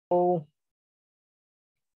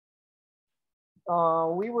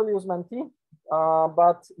We will use Menti,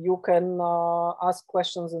 but you can ask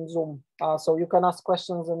questions in Zoom. So you can ask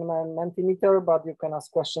questions in Mentimeter, but you can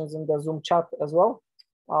ask questions in the Zoom chat as well.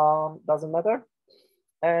 Doesn't matter.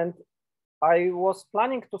 And I was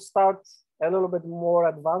planning to start a little bit more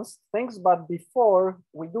advanced things, but before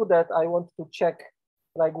we do that, I want to check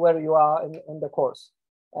like where you are in the course.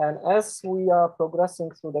 And as we are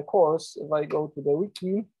progressing through the course, if I go to the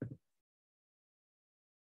wiki,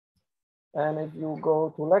 and if you go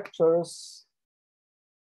to lectures,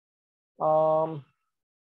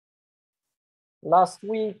 last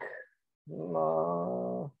week,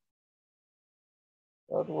 that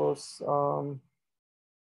was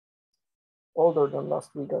older than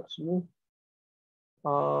last week actually.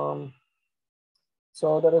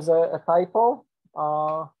 So there is a typo.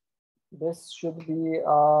 This should be,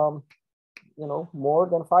 you know, more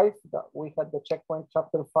than 5. That we had the checkpoint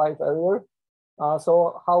chapter 5 earlier.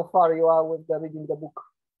 So how far you are with the reading the book?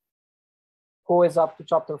 Who is up to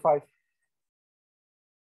chapter 5?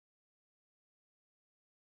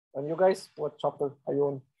 And you guys, what chapter are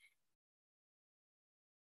you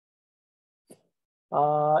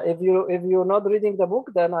on? If you're not reading the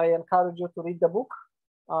book, then I encourage you to read the book.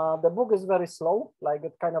 The book is very slow, like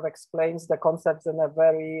it kind of explains the concepts in a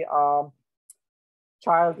very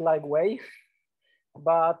childlike way,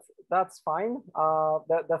 but that's fine.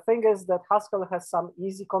 The thing is that Haskell has some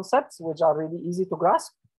easy concepts, which are really easy to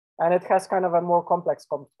grasp, and it has kind of a more complex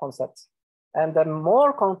concepts. And the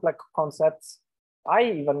more complex concepts, I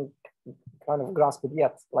even kind of grasp it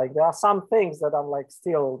yet. Like there are some things that I'm like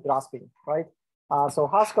still grasping, right? So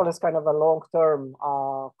Haskell is kind of a long-term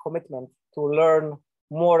commitment to learn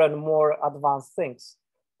more and more advanced things.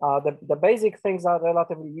 The basic things are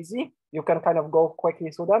relatively easy. You can kind of go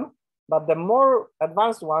quickly through them, but the more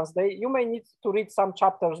advanced ones, you may need to read some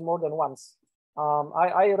chapters more than once.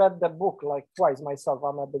 I read the book like twice myself.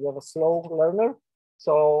 I'm a bit of a slow learner.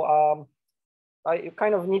 So I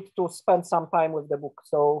kind of need to spend some time with the book.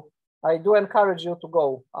 So I do encourage you to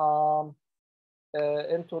go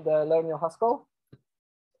into the Learn Your Haskell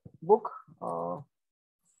book.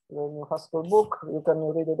 Learn Your Haskell book. You can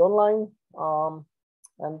read it online.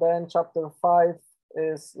 And then chapter 5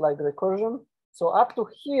 is like recursion. So up to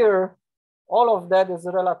here, all of that is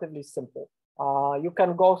relatively simple. You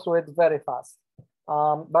can go through it very fast,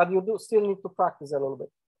 but you do still need to practice a little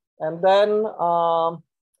bit. And then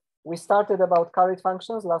we started about carried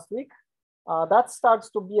functions last week. That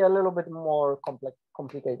starts to be a little bit more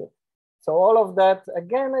complicated. So all of that,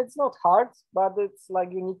 again, it's not hard, but it's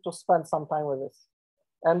like you need to spend some time with this.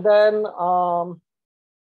 And then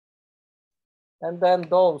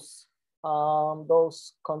those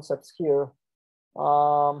concepts here,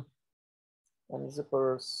 and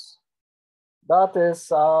zippers, that is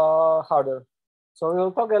harder. So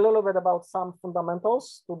we'll talk a little bit about some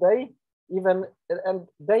fundamentals today, and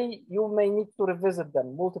you may need to revisit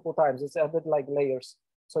them multiple times. It's a bit like layers.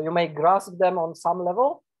 So you may grasp them on some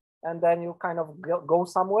level, and then you kind of go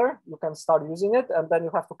somewhere, you can start using it, and then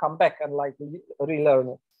you have to come back and like relearn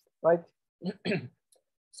it, right?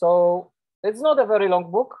 So it's not a very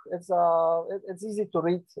long book. It's easy to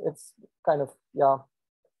read. It's kind of, yeah.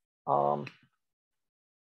 All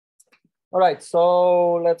right,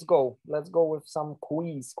 so let's go. Let's go with some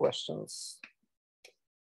quiz questions.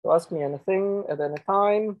 So ask me anything at any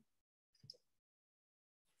time.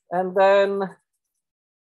 And then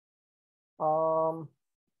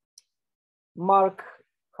mark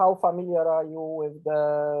how familiar are you with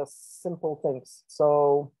the simple things.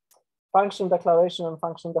 So function declaration and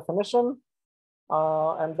function definition.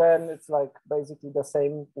 And then it's like basically the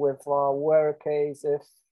same with where case, if,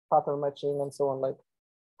 pattern matching, and so on. Like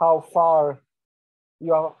how far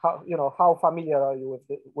you are, how familiar are you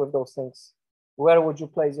with those things? Where would you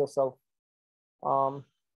place yourself?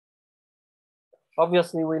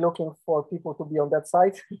 Obviously, we're looking for people to be on that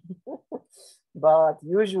side, but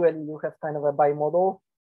usually you have kind of a bimodal,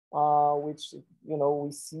 which,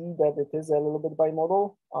 we see that it is a little bit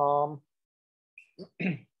bimodal.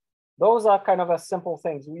 Those are kind of a simple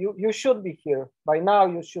things. You should be here. By now,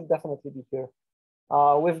 you should definitely be here.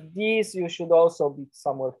 With these, you should also be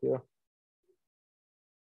somewhere here.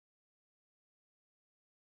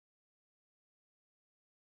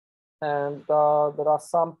 And there are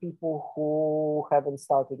some people who haven't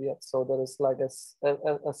started yet. So there is like a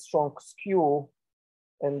strong skew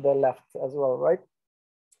in the left as well, right?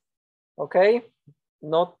 Okay,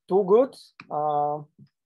 not too good.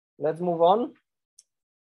 Let's move on.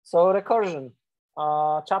 So recursion,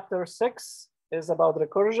 chapter 6 is about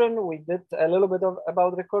recursion. We did a little bit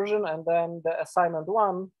about recursion, and then the assignment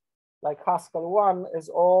 1, like Haskell 1, is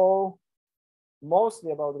all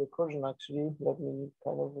mostly about recursion, actually. Let me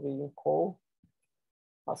kind of recall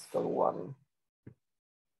Haskell 1.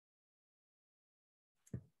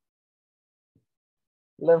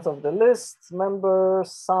 Length of the list, member,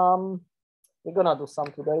 sum. We're gonna do sum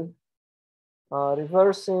today.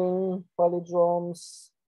 Reversing,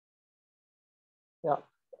 palindromes. Yeah,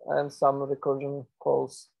 and some recursion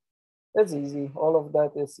calls. It's easy. All of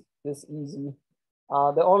that is easy.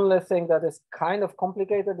 The only thing that is kind of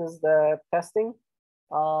complicated is the testing.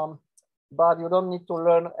 But you don't need to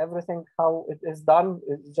learn everything how it is done.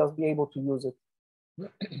 It's just be able to use it.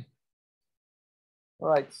 All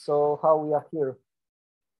right, so how we are here.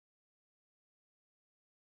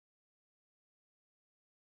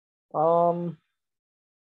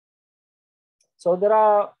 So there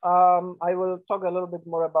are, I will talk a little bit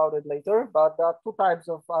more about it later, but there are two types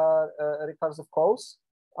of recursive calls.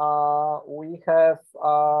 We have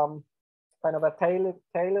kind of a tail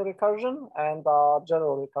recursion and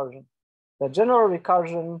general recursion. The general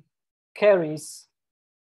recursion carries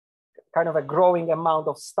kind of a growing amount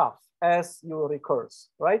of stuff as you recurse,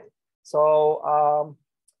 right? So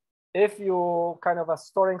if you kind of are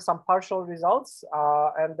storing some partial results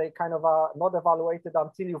and they kind of are not evaluated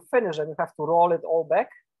until you finish and you have to roll it all back,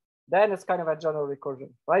 then it's kind of a general recursion,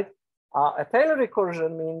 right? A tail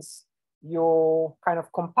recursion means you kind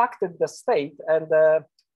of compacted the state, and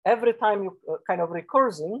every time you kind of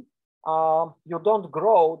recursing, you don't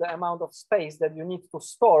grow the amount of space that you need to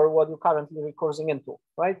store what you're currently recursing into,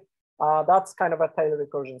 right? That's kind of a tail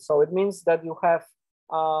recursion. So it means that you have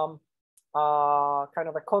kind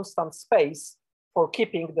of a constant space for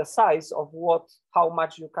keeping the size of how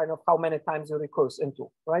many times you recurse into,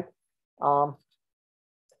 right?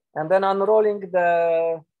 And then unrolling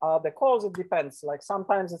the calls, it depends. Like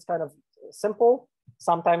sometimes it's kind of simple.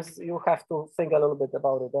 Sometimes you have to think a little bit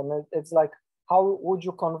about it. And it's like, how would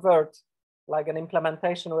you convert like an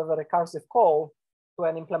implementation with a recursive call to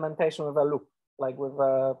an implementation with a loop, like with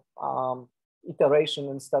a iteration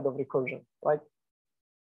instead of recursion, right?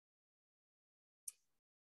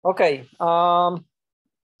 Okay,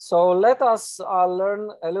 so let us learn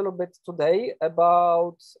a little bit today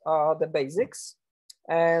about the basics,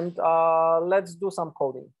 and let's do some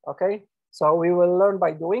coding, okay? So we will learn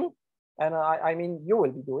by doing, and I mean you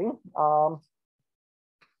will be doing.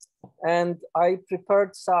 And I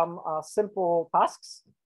prepared some simple tasks,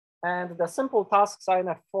 and the simple tasks are in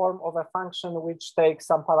a form of a function which takes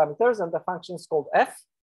some parameters, and the function is called f,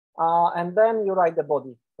 and then you write the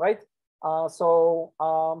body, right? So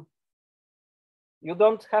you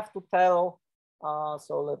don't have to tell,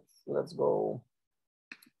 so let's go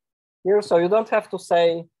here. So you don't have to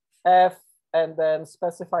say f and then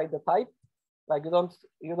specify the type. Like you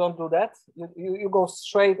don't do that. You go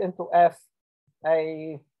straight into f,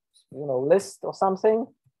 a list or something,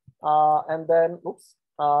 and then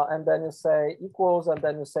you say equals, and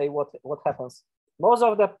then you say what happens. Most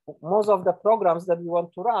of the programs that you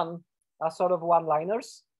want to run are sort of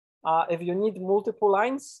one-liners. If you need multiple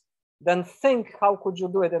lines, then think how could you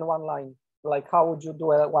do it in one line? Like how would you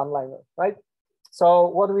do a one-liner, right? So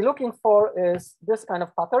what we're looking for is this kind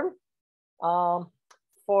of pattern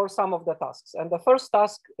for some of the tasks. And the first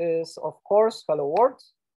task is, of course, hello world.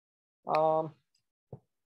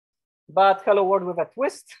 But hello world with a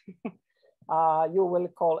twist. You will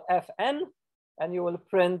call fn, and you will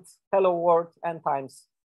print hello world n times,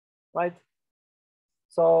 right?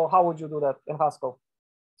 So how would you do that in Haskell?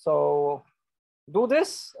 So do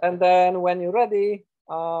this, and then when you're ready,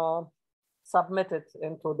 submit it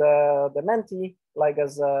into the Menti, like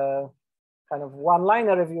as a kind of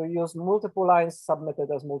one-liner. If you use multiple lines, submit it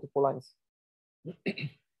as multiple lines.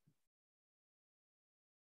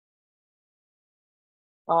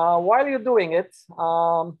 While you're doing it,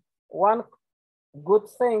 one good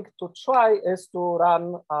thing to try is to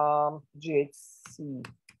run GHC.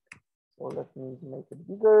 So let me make it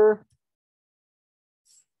bigger.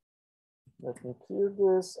 Let me clear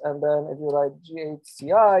this. And then if you write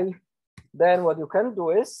GHCI, then what you can do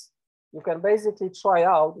is you can basically try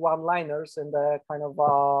out one-liners in the kind of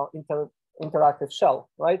interactive shell,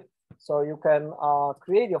 right? So you can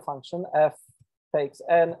create your function, f takes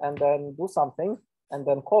n, and then do something, and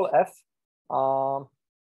then call f,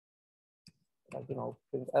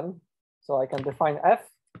 print n. So I can define f,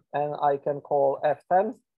 and I can call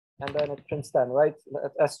f10, and then it prints 10, right?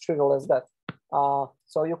 As trivial as that.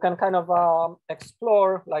 So you can kind of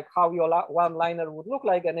explore like how your one-liner would look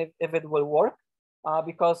like, and if it will work.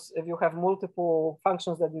 Because if you have multiple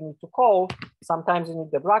functions that you need to call, sometimes you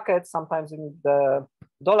need the brackets, sometimes you need the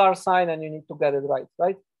 $sign, and you need to get it right,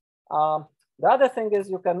 right? The other thing is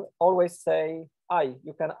you can always say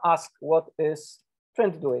you can ask what is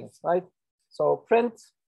print doing, right? So print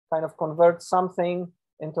kind of converts something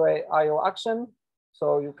into a IO action.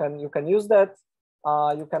 So you can use that.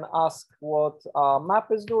 You can ask what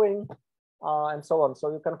map is doing, and so on.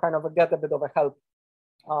 So you can kind of get a bit of a help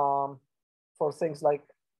for things like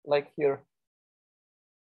here.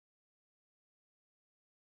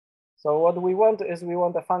 So what we want is we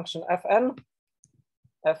want a function fn,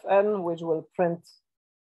 which will print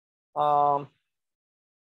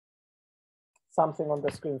something on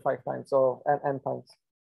the screen 5 times, so n times.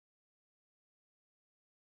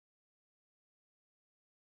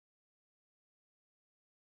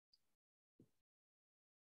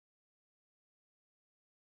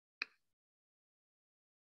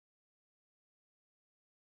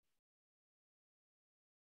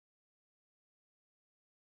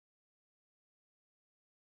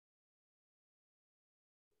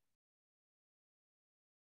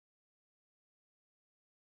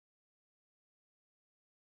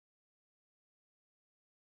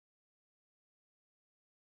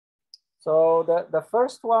 So the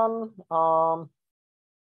first one,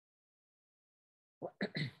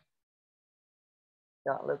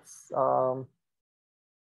 yeah, let's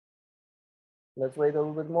wait a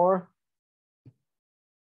little bit more.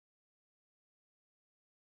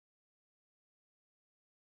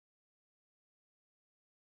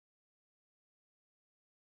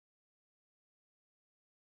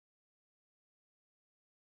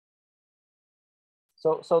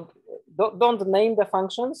 So don't name the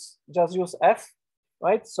functions, just use f,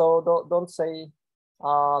 right? So don't say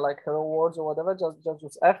like hello words or whatever, just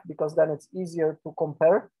use f, because then it's easier to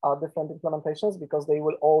compare different implementations because they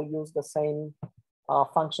will all use the same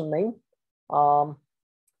function name.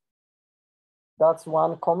 That's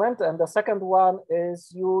one comment. And the second one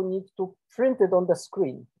is you need to print it on the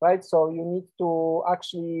screen, right? So you need to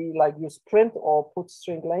actually like use print or put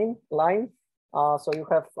string line. So you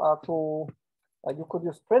have to, you could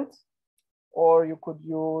use print, or you could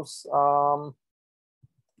use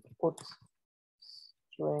put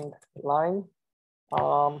string line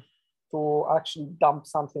to actually dump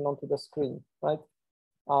something onto the screen, right?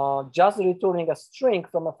 Just returning a string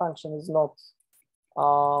from a function is not,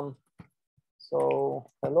 so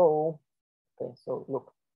hello, okay, so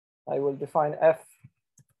look, I will define f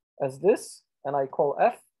as this, and I call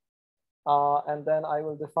f, and then I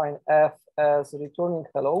will define f as returning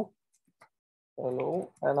hello,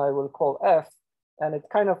 and I will call f, and it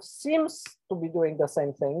kind of seems to be doing the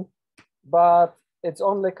same thing, but it's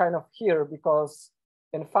only kind of here because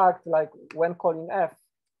in fact, like when calling f,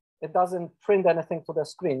 it doesn't print anything to the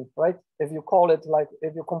screen, right? If you call it, like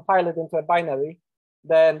if you compile it into a binary,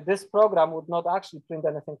 then this program would not actually print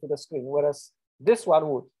anything to the screen, whereas this one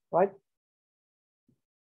would, right?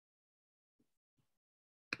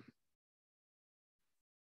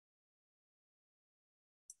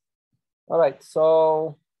 All right,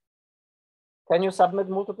 so can you submit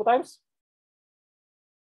multiple times?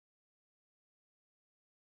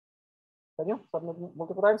 Can you submit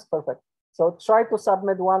multiple times? Perfect. So try to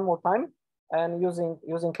submit one more time and using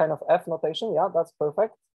kind of F notation. Yeah, that's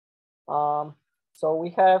perfect. So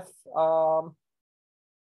we have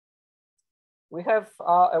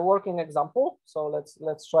a working example. So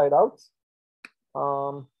let's try it out.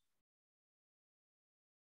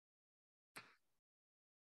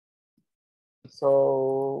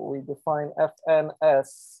 So we define fn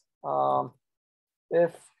as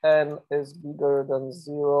if n is bigger than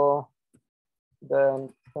 0,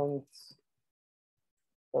 then print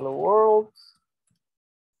hello world.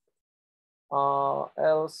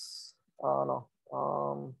 Else, no.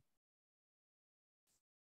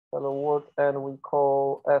 Hello world, and we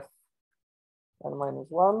call f n minus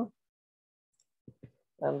 1,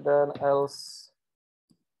 and then else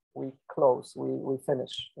we close, we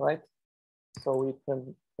finish, right? So we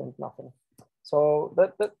print nothing. So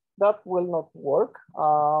that will not work.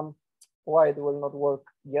 Why it will not work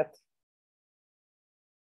yet?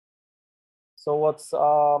 So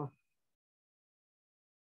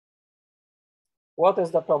what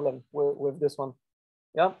is the problem with this one?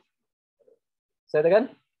 Yeah. Say it again.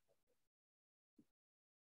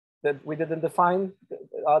 That we didn't define,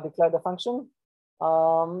 declare the function.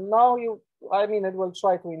 Now I mean, it will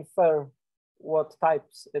try to infer what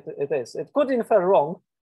types it is. It could infer wrong,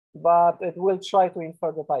 but it will try to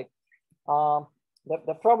infer the type.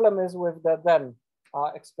 The problem is with the then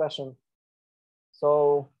expression.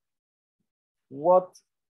 So what,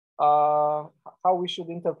 how we should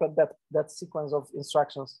interpret that sequence of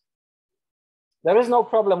instructions? There is no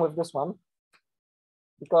problem with this one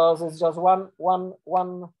because it's just one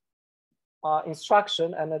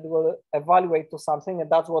instruction, and it will evaluate to something,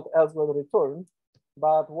 and that's what else will return.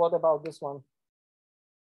 But what about this one?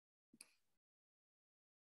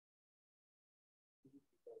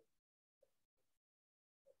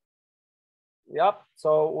 Yep.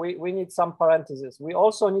 So we need some parentheses. We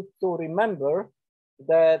also need to remember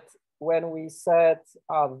that when we said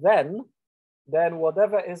then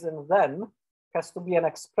whatever is in then has to be an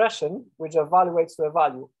expression which evaluates to a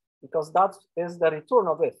value, because that is the return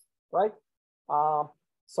of it, right?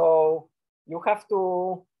 So you have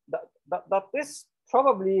to, that is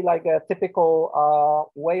probably like a typical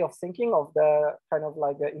way of thinking of the kind of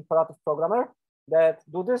like an imperative programmer, that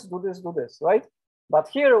do this, do this, do this, right? But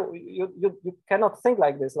here you cannot think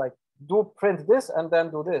like this, like do print this and then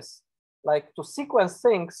do this. Like to sequence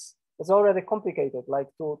things is already complicated. Like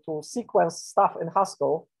to sequence stuff in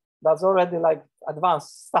Haskell, that's already like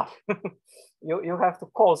advanced stuff. you have to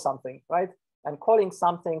call something, right? And calling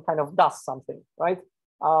something kind of does something, right?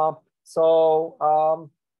 So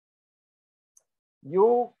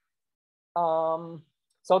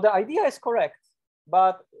the idea is correct,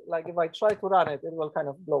 but like if I try to run it, it will kind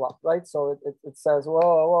of blow up, right? So it says,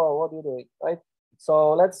 whoa, what are you doing, right?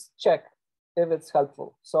 So let's check if it's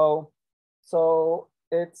helpful. So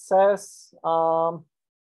it says, the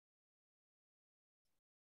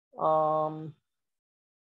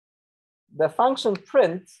function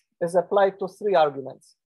print is applied to 3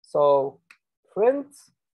 arguments. So print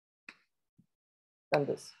and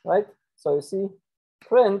this, right? So you see,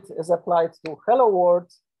 print is applied to hello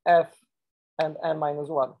world, f, and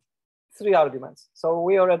n-1, 3 arguments. So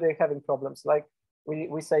we already having problems. Like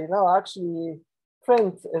we say, no, actually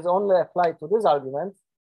print is only applied to this argument,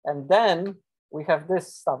 and then we have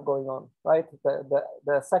this stuff going on, right?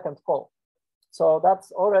 The second call. So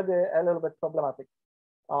that's already a little bit problematic,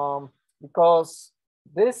 because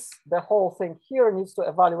the whole thing here needs to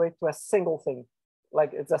evaluate to a single thing.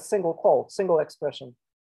 Like it's a single call, single expression.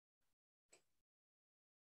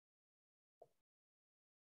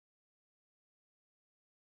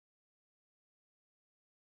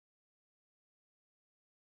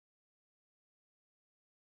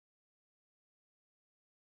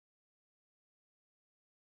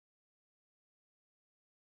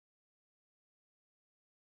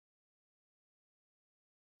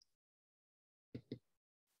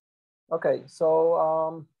 Okay,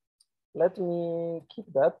 so let me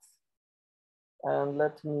keep that, and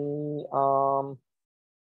let me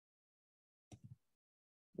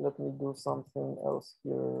do something else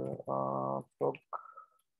here.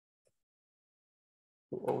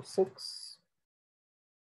 PROG2006.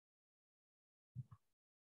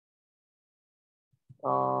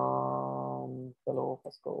 Hello,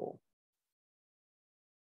 Haskell.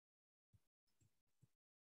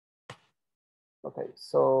 Okay,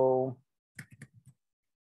 so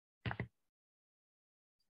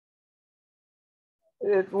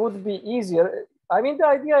it would be easier. I mean, the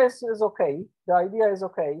idea is okay. The idea is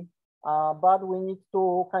okay, but we need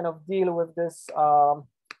to kind of deal with this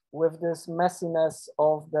messiness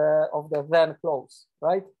of the then clause,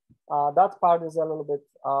 right? That part is a little bit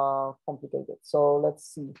complicated. So let's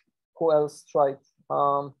see who else tried.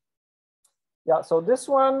 Yeah, so this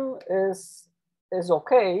one is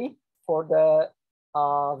okay for the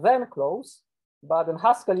then clause, but in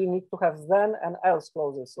Haskell you need to have then and else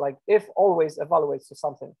clauses, like if always evaluates to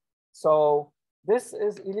something. So this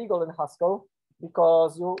is illegal in Haskell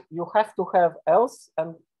because you have to have else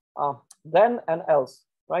and then and else,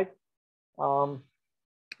 right?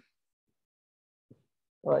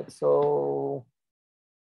 Right, so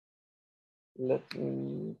let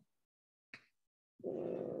me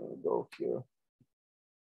go here.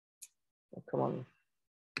 Oh, come on.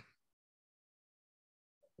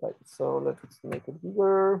 Right, so let's make it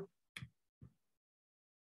bigger.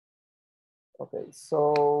 Okay,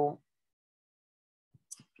 so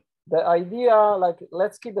the idea, like,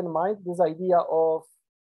 let's keep in mind this idea of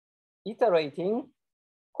iterating,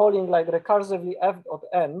 calling like recursively f of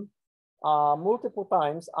n multiple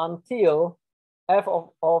times until f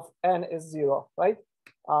of n is 0, right?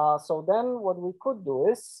 So then what we could do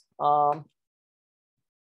is,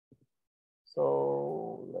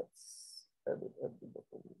 so let's edit at the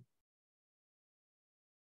bottom.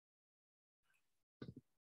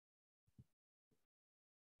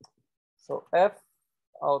 So f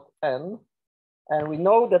out n, and we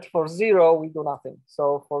know that for 0 we do nothing.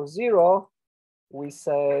 So for 0 we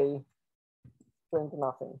say print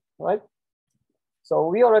nothing, right? So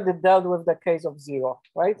we already dealt with the case of 0,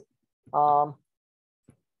 right?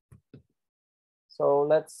 So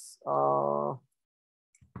let's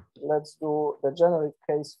do the generic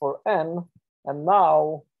case for n, and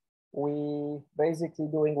now we basically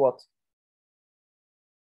doing what?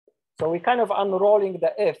 So we kind of unrolling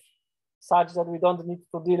the if such that we don't need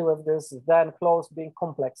to deal with this then clause being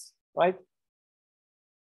complex, right?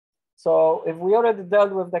 So if we already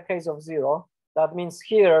dealt with the case of 0, that means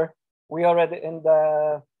here we already in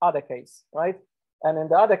the other case, right? And in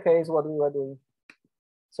the other case, what we were doing?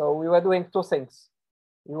 So we were doing two things.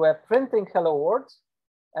 We were printing hello world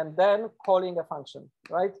and then calling a function,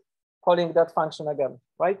 right? Calling that function again,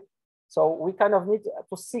 right? So we kind of need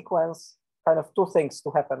to sequence kind of two things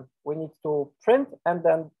to happen. We need to print and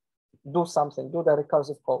then do something, do the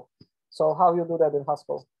recursive call. So how you do that in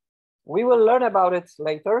Haskell? We will learn about it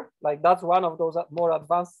later. Like that's one of those more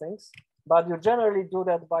advanced things, but you generally do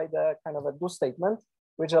that by the kind of a do statement,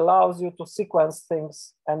 which allows you to sequence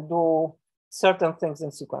things and do certain things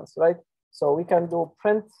in sequence, right? So we can do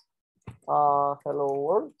print hello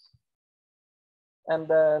world and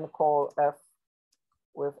then call f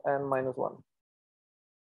with n-1,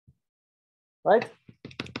 right?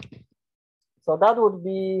 So that would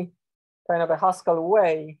be kind of a Haskell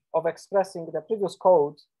way of expressing the previous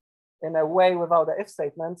code in a way without the if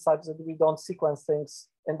statement, such that we don't sequence things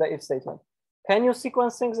in the if statement. Can you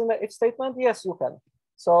sequence things in the if statement? Yes, you can.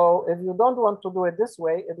 So if you don't want to do it this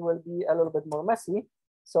way, it will be a little bit more messy.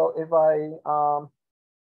 So if I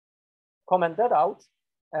comment that out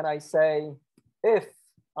and I say, if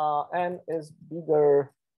n is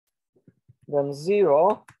bigger than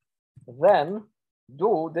 0, then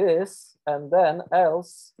do this, and then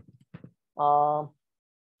else, you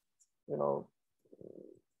know,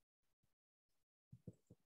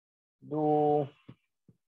 do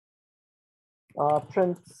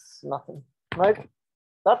print nothing, right?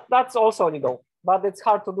 That's also legal, but it's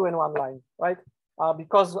hard to do in one line, right?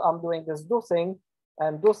 Because I'm doing this do thing,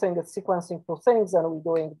 and do thing is sequencing two things, and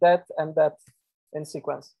we're doing that and that in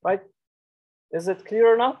sequence, right? Is it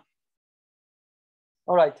clear now?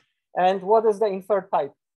 All right. And what is the inferred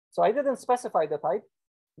type? So I didn't specify the type,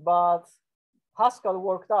 but Haskell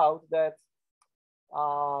worked out that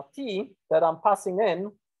t that I'm passing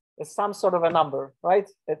in is some sort of a number, right?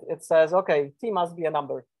 It says, okay, t must be a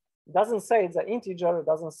number. It doesn't say it's an integer. It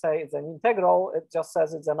doesn't say it's an integral. It just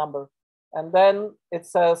says it's a number. And then it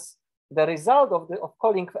says the result of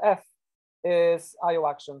calling f is IO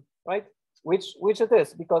action, right? Which it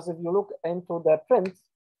is, because if you look into the print,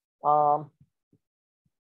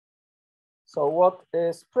 so what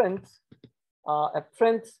is print? A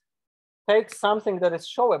print takes something that is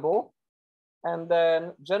showable and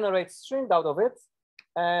then generates string out of it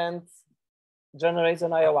and generates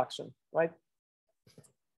an IO action, right?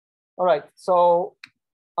 All right, so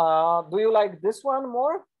do you like this one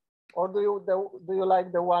more, or do you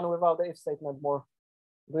like the one without the if statement more?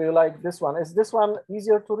 Do you like this one? Is this one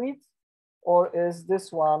easier to read, or is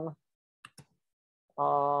this one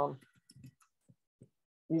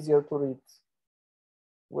easier to read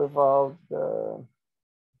without the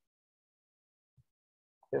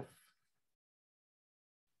if?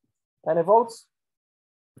 Any votes?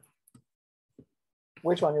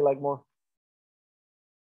 Which one you like more?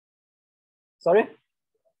 Sorry?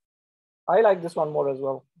 I like this one more as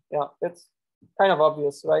well. Yeah, it's kind of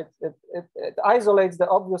obvious, right? It isolates the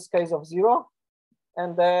obvious case of 0,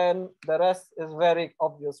 and then the rest is very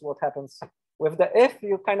obvious what happens. With the if,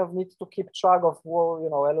 you kind of need to keep track of, well, you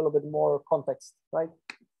know, a little bit more context, right?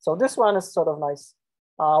 So this one is sort of nice.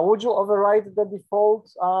 Would you override the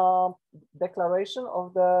default declaration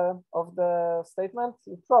of the statement?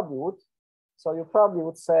 You probably would. So you probably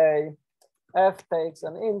would say f takes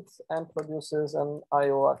an int and produces an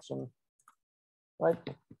IO action, right?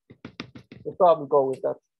 You probably go with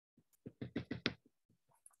that.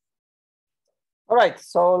 All right,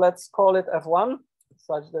 so let's call it f1,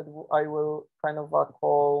 such that I will kind of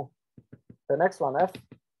call the next one f.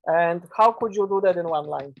 And how could you do that in one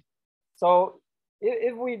line? So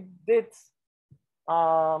if we did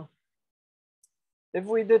the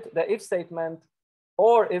if statement,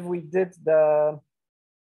 or if we did the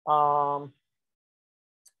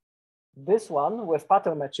this one with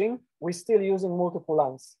pattern matching, we're still using multiple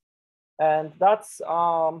lines, and that's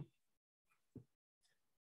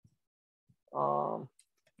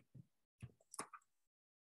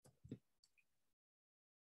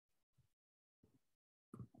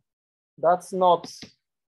that's not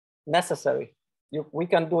necessary. We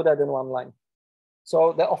can do that in one line.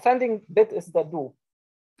 So the offending bit is the do,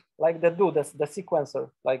 like the do, the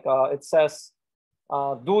sequencer. Like it says,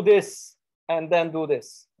 do this and then do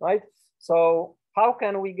this, right? So how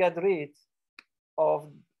can we get rid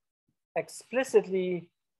of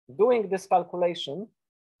explicitly doing this calculation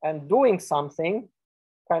and doing something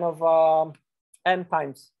kind of n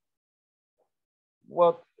times?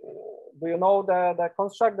 What do you know the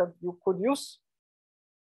construct that you could use?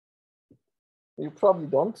 You probably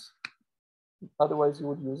don't, otherwise you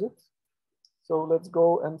would use it. So let's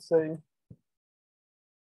go and say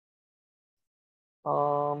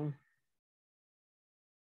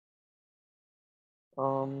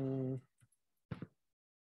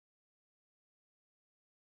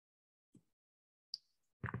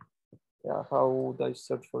Yeah, how would I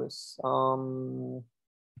search for this? Yeah,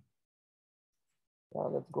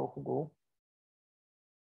 let's go Google.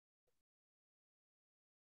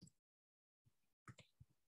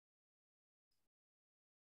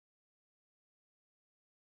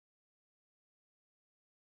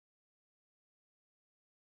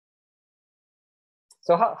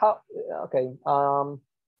 So okay,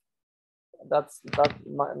 that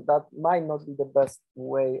might not be the best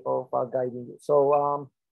way of guiding you. So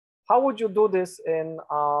how would you do this in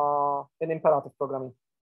imperative programming?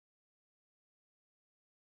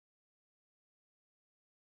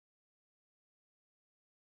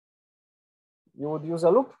 You would use a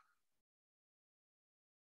loop.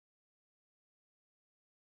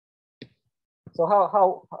 So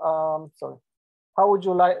how would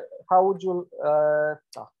you like, how would you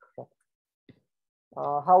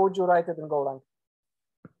write it in Golang?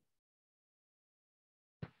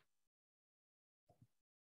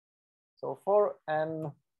 So for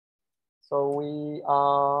n, so we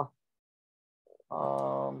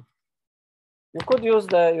you could use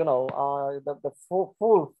the, you know, the full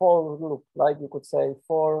for loop, like you could say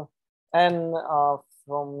for n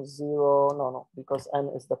from 0, no, because n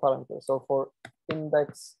is the parameter. So for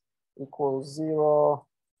index equals 0,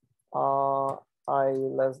 I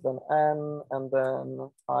less than n, and then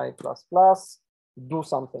I plus plus, do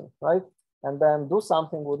something, right? And then do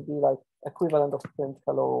something would be like equivalent of print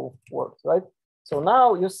hello world, right? So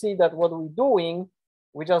now you see that what we're doing,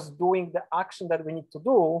 we're just doing the action that we need to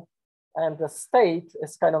do, and the state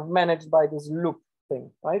is kind of managed by this loop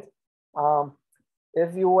thing, right?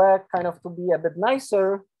 If you were kind of to be a bit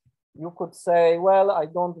nicer, you could say, well, I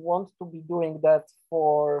don't want to be doing that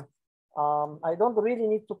for, I don't really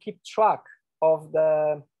need to keep track of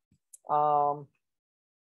the of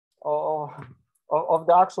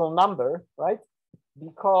the actual number, right?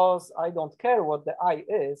 Because I don't care what the I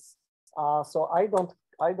is, so I don't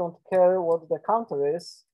care what the counter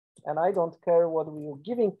is, and I don't care what you're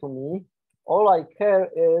giving to me. All I care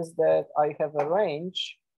is that I have a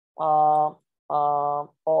range of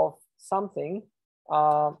something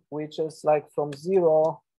which is like from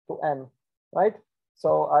 0 to n, right?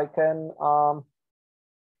 So I can,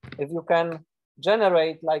 if you can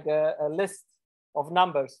generate like a list of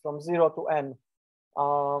numbers from 0 to n,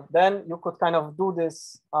 then you could kind of do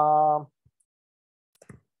this.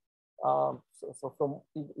 So from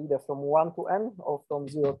either from 1 to n or from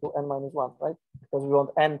 0 to n minus 1, right? Because we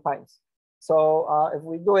want n times. So if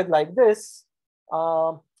we do it like this,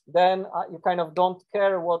 then you kind of don't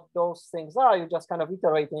care what those things are. You're just kind of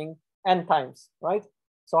iterating n times, right?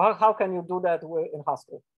 So how can you do that in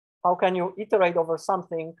Haskell? How can you iterate over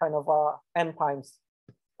something kind of n times?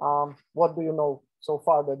 What do you know so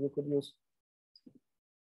far that you could use?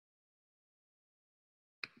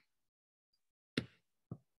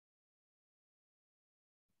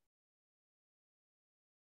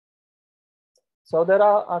 So there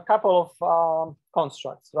are a couple of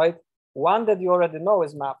constructs, right? One that you already know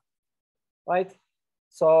is map, right?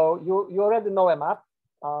 So you already know a map.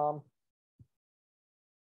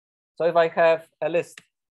 So if I have a list,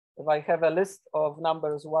 of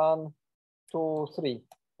numbers 1, 2, 3,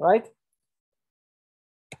 right?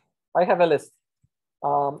 I have a list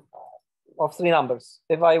of 3 numbers.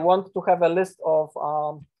 If I want to have a list of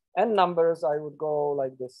n numbers, I would go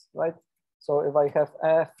like this, right? So if I have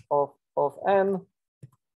f of n,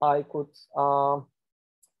 I could,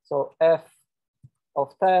 so f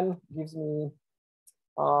of 10 gives me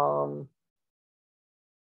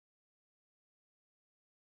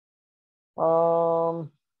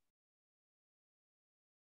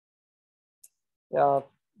yeah,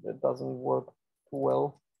 that doesn't work too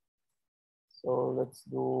well. So let's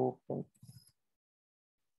do,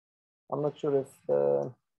 I'm not sure if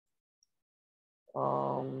the,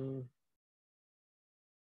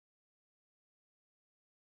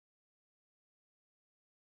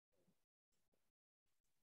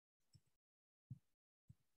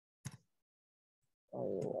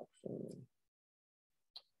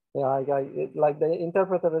 like the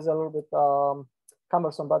interpreter is a little bit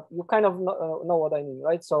cumbersome, but you kind of know what I mean,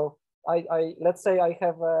 right? So let's say I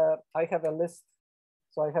have a list.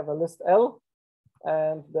 So I have a list L,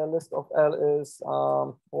 and the list of L is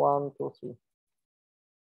 1, 2, 3.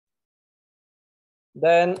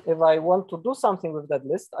 Then if I want to do something with that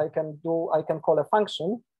list, I can call a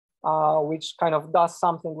function which kind of does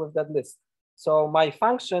something with that list. So my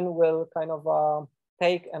function will kind of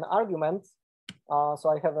take an argument. So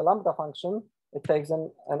I have a lambda function. It takes an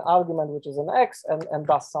argument which is an x and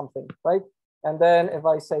does something, right? And then if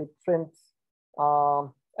I say print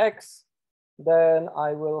x, then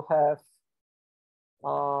I will have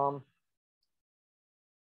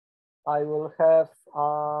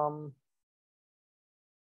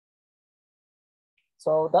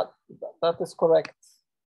so that is correct,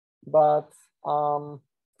 but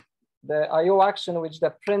the IO action which the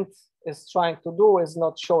print is trying to do is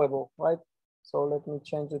not showable, right? So let me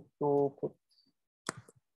change it to put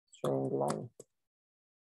string line.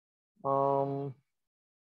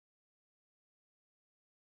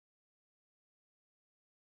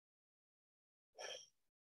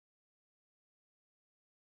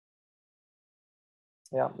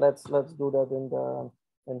 Yeah, let's do that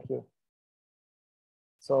in here.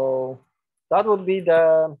 So that would be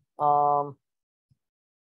the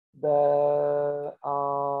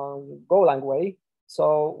Golang way.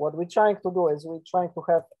 So what we're trying to do is we're trying to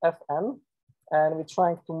have fn, and we're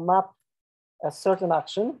trying to map a certain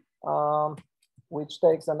action which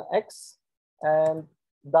takes an x and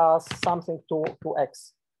does something to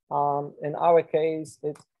x. In our case,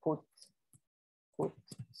 it put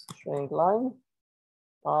string line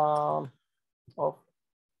of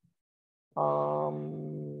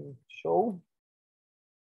show.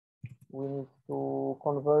 We need to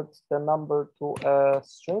convert the number to a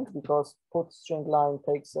string because put string line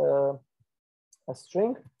takes a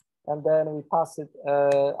string, and then we pass it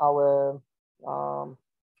our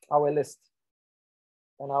list,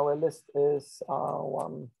 and our list is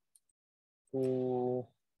 1, 2,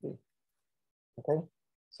 3. Okay,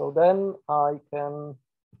 so then I can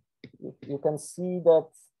you can see that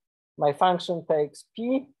my function takes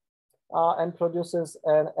p and produces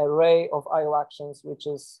an array of IO actions, which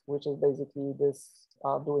is basically this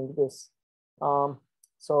doing this.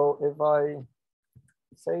 So if I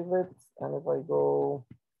save it, and if I go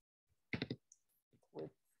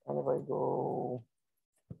and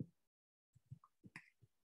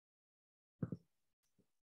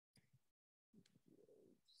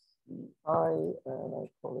I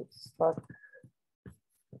call it stack.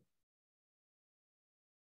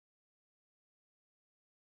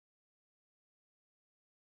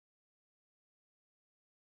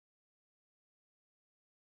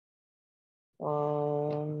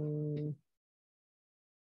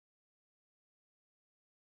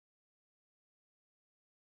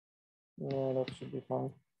 Yeah, that should be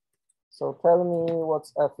fine. So tell me what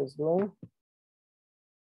f is doing.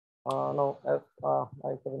 No, f, I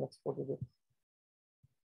haven't exported it.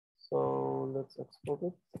 So let's export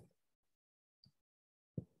it.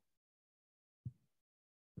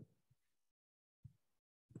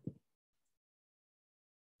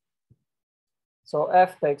 So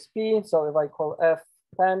f takes p. So if I call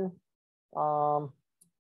f10,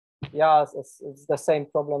 yeah, it's the same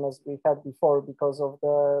problem as we had before because of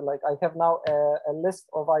the, like, I have now a list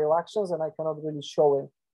of IO actions and I cannot really show it.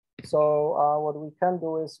 So what we can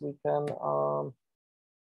do is we can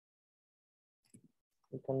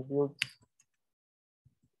build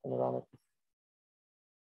and run it.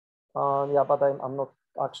 Yeah, but I'm not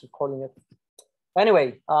actually calling it.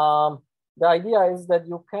 Anyway, the idea is that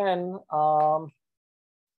you can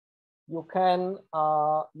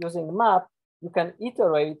using map, you can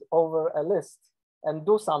iterate over a list and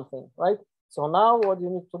do something, right? So now what you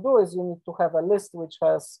need to do is you need to have a list which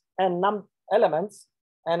has n elements,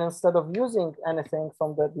 and instead of using anything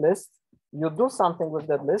from that list, you do something with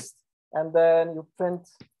that list, and then you print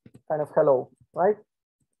kind of hello, right?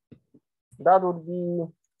 That would be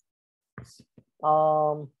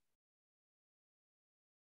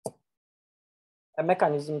a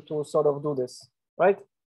mechanism to sort of do this, right?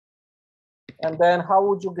 And then how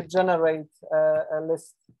would you generate a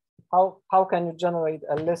list? How can you generate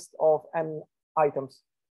a list of n items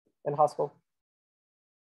in Haskell?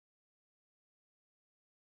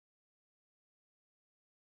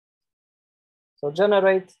 So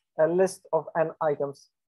generate a list of n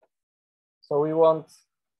items. So we want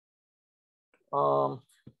fn,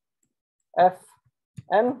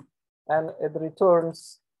 and it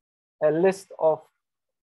returns a list of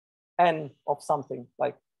n of something,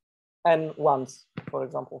 like n ones, for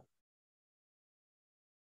example.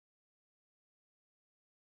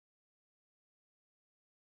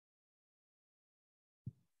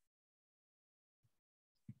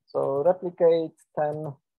 So replicate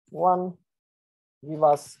 10, 1, give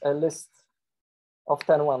us a list of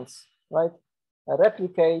 10 ones, right? A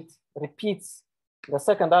replicate repeats the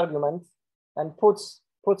second argument and puts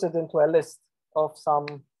it into a list of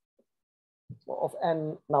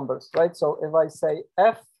n numbers, right? So if I say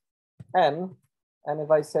fn, and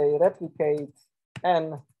if I say replicate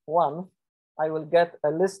n1, I will get a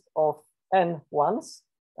list of n ones.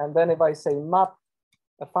 And then if I say map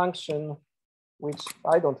a function which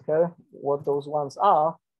I don't care what those ones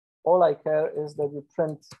are. All I care is that you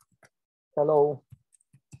print hello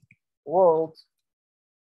world.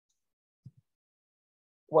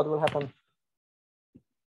 What will happen?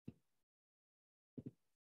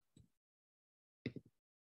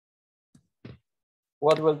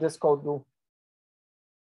 What will this code do?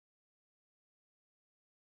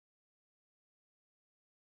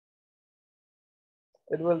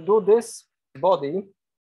 It will do this body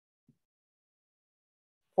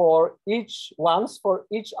for each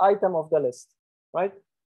item of the list, right?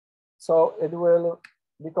 So it will,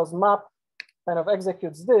 because map kind of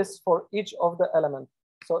executes this for each of the elements.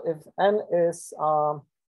 So if n is,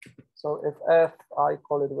 so if f, I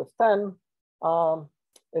call it with 10,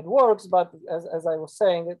 it works, but as I was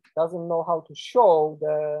saying, it doesn't know how to show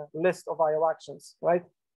the list of IO actions, right?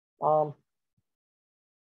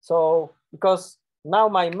 So because now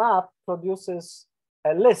my map produces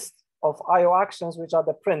a list of IO actions, which are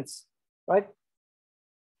the prints, right?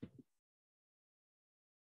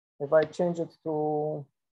 If I change it to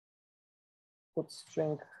put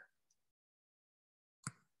string,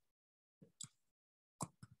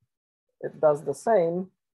 it does the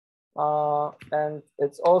same. And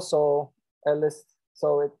it's also a list,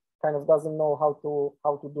 so it kind of doesn't know how to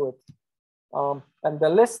do it. And the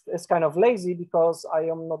list is kind of lazy because I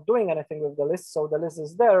am not doing anything with the list. So the list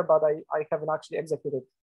is there, but I haven't actually executed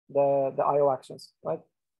the IO actions, right?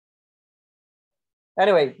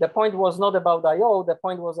 Anyway, the point was not about IO. The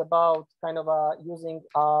point was about kind of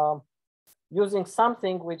using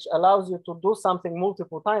something which allows you to do something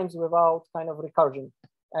multiple times without kind of recursion.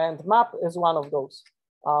 And map is one of those.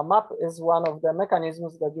 Map is one of the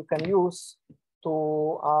mechanisms that you can use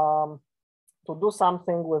to do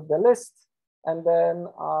something with the list and then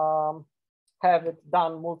have it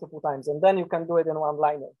done multiple times. And then you can do it in one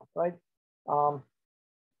liner, right?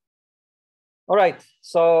 All right,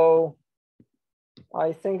 so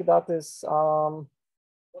I think that is,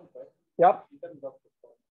 yeah.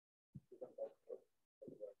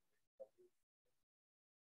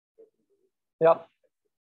 Yeah.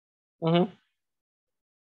 Mm-hmm.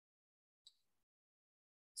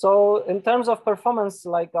 So in terms of performance,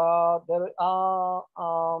 like there are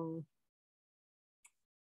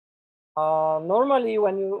normally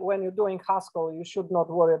when you're doing Haskell, you should not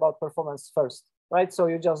worry about performance first, right? So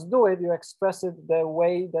you just do it, you express it the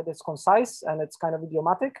way that it's concise and it's kind of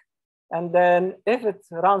idiomatic, and then if it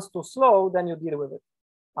runs too slow, then you deal with it.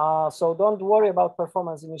 So don't worry about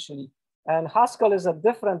performance initially. And Haskell is a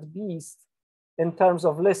different beast in terms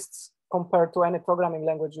of lists compared to any programming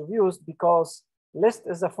language you've used, because list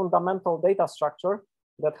is a fundamental data structure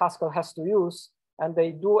that Haskell has to use, and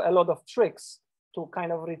they do a lot of tricks to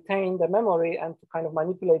kind of retain the memory and to kind of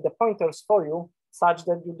manipulate the pointers for you such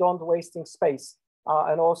that you don't wasting space.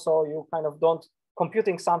 And also you kind of don't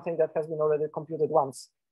computing something that has been already computed once.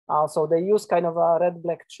 So they use kind of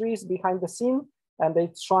red-black trees behind the scene, and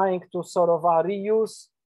they're trying to sort of reuse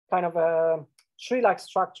kind of tree-like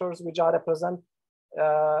structures which are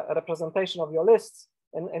a representation of your lists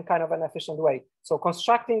in kind of an efficient way. So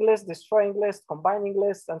constructing lists, destroying lists, combining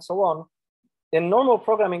lists, and so on. In normal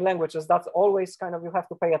programming languages, that's always kind of, you have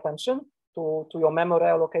to pay attention to your memory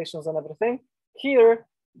allocations and everything. Here,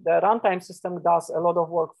 the runtime system does a lot of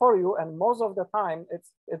work for you, and most of the time,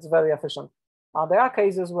 it's very efficient. There are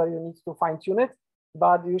cases where you need to fine tune it,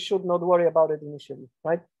 but you should not worry about it initially,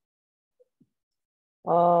 right?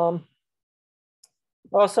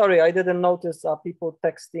 Oh, sorry, I didn't notice people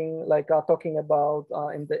texting, like talking about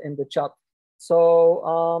in the chat.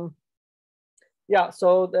 So yeah,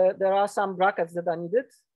 so there are some brackets that are needed.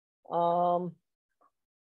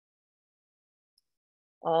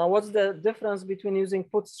 What's the difference between using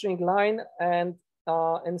put string line and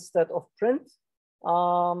instead of print?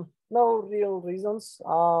 No real reasons.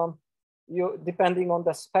 You depending on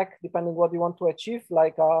the spec, depending what you want to achieve,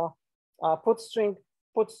 like put string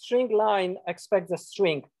line expects a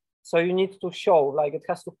string. So you need to show, like it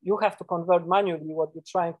has to, you have to convert manually what you're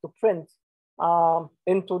trying to print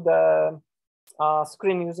into the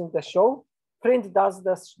screen using the show. Print does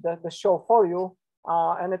the show for you,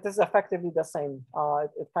 and it is effectively the same.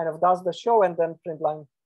 It kind of does the show and then print line.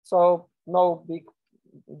 So no big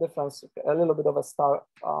difference, a little bit of a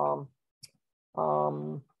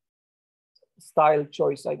style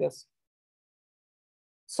choice, I guess.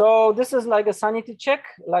 So this is like a sanity check.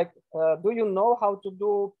 Like, do you know how to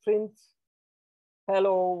do print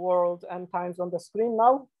hello world n times on the screen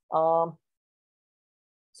now?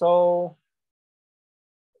 So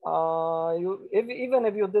even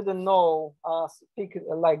if you didn't know, speak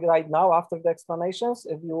like right now after the explanations,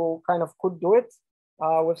 if you kind of could do it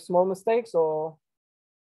with small mistakes, or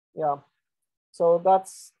yeah. So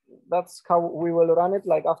that's how we will run it,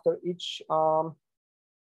 like after each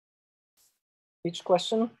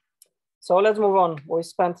question. So let's move on. We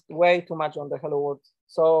spent way too much on the hello world.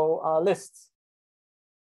 So lists.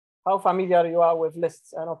 How familiar you are with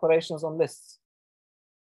lists and operations on lists?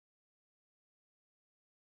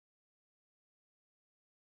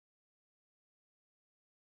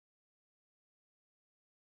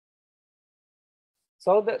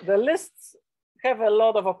 So the lists have a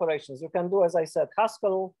lot of operations. You can do, as I said,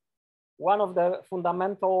 Haskell. One of the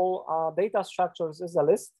fundamental data structures is a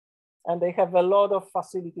list, and they have a lot of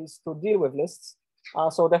facilities to deal with lists.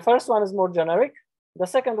 So the first one is more generic. The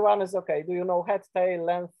second one is, okay, do you know head, tail,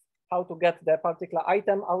 length, how to get the particular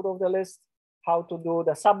item out of the list, how to do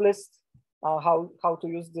the sublist, how to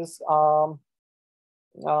use this, how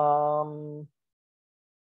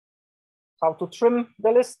to trim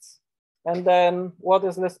the lists, and then what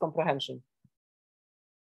is list comprehension?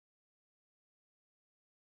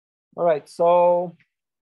 All right, so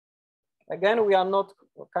again, we are not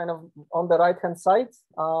kind of on the right-hand side.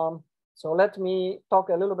 So let me talk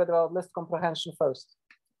a little bit about list comprehension first.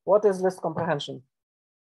 What is list comprehension?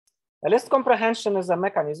 A list comprehension is a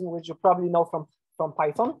mechanism which you probably know from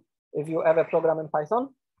Python, if you ever program in Python,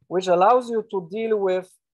 which allows you to deal with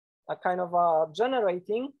a kind of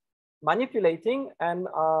generating, manipulating, and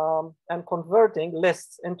converting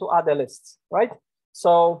lists into other lists, right?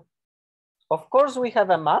 So of course we have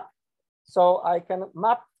a map. So I can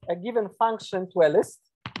map a given function to a list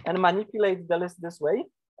and manipulate the list this way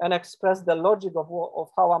and express the logic of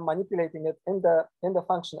how I'm manipulating it in the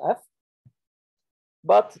function f.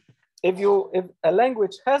 But if a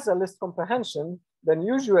language has a list comprehension, then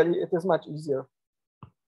usually it is much easier.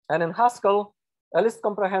 And in Haskell, a list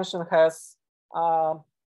comprehension has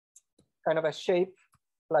kind of a shape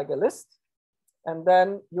like a list. And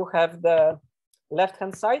then you have the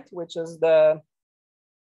left-hand side, which is the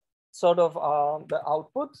sort of the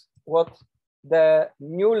output, what the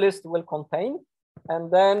new list will contain.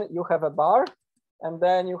 And then you have a bar, and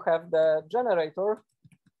then you have the generator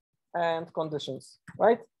and conditions,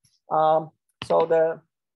 right? So the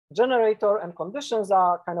generator and conditions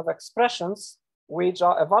are kind of expressions which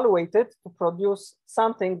are evaluated to produce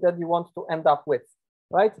something that you want to end up with,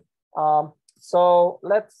 right? So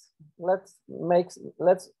let's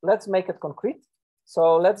make it concrete.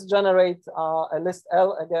 So let's generate a list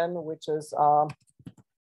L again, which is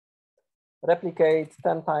replicate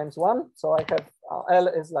 10 times 1. So I have L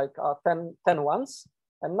is like 10 ones.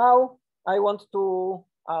 And now I want to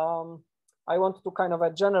kind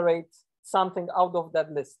of generate something out of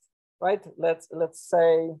that list, right? Let's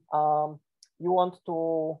say you want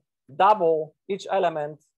to double each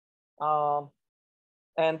element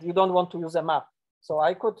and you don't want to use a map. So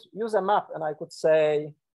I could use a map and I could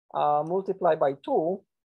say multiply by 2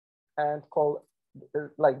 and call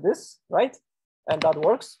like this, right? And that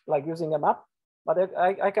works like using a map, but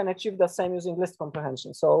I can achieve the same using list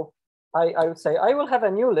comprehension. So I would say I will have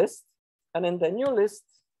a new list, and in the new list,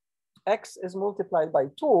 X is multiplied by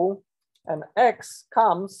 2 and X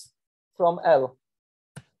comes from L,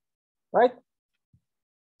 right?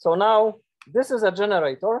 So now this is a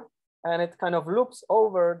generator and it kind of loops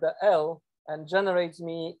over the L and generates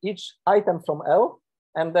me each item from L.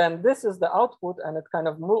 And then this is the output, and it kind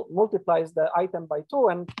of multiplies the item by 2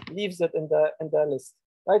 and leaves it in the list,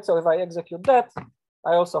 right? So if I execute that,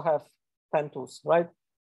 I also have 10 2s, right?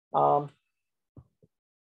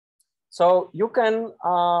 So you can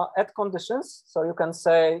add conditions. So you can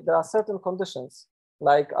say there are certain conditions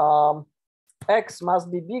like X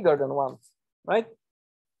must be bigger than 1, right?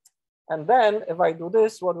 And then if I do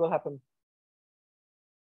this, what will happen?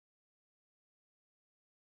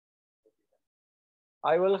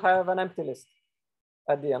 I will have an empty list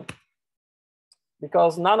at the end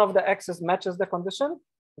because none of the X's matches the condition.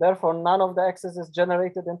 Therefore, none of the X's is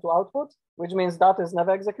generated into output, which means that is never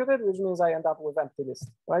executed, which means I end up with empty list,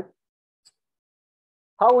 right?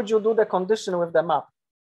 How would you do the condition with the map?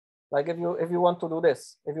 Like if you want to do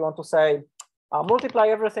this, if you want to say, multiply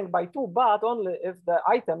everything by 2, but only if the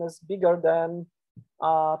item is bigger than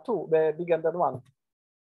 2, bigger than 1.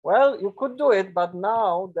 Well, you could do it, but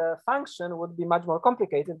now the function would be much more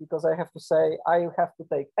complicated because I have to say, I have to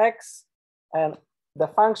take X, and the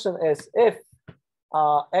function is if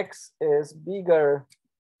X is bigger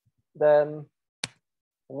than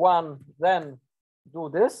 1, then do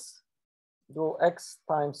this, do X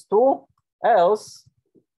times 2, else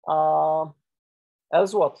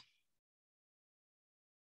what?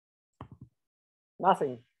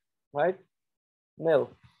 Nothing, right? Nil.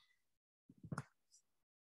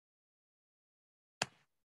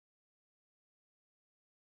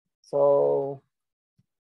 So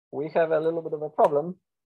we have a little bit of a problem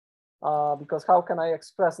because how can I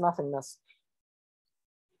express nothingness?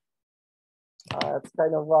 It's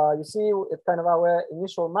kind of, you see, it's kind of our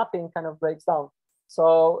initial mapping kind of breaks down.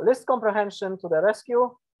 So list comprehension to the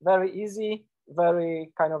rescue, very easy,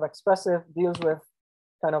 very kind of expressive, deals with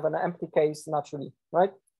kind of an empty case naturally,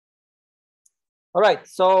 right? All right,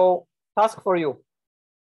 so task for you.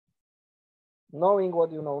 Knowing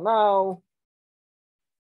what you know now.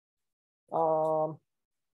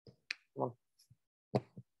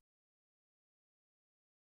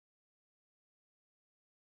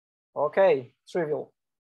 Okay, trivial.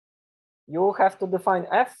 You have to define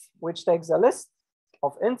f, which takes a list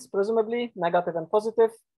of ints, presumably negative and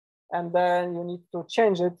positive, and then you need to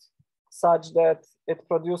change it such that it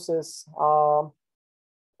produces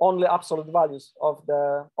only absolute values of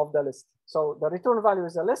the list. So the return value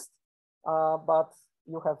is a list, but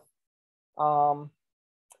you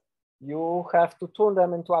have to turn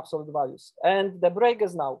them into absolute values. And the break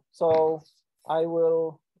is now. So I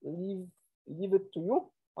will leave it to you.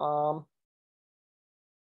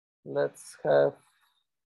 Let's have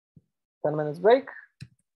 10 minutes break.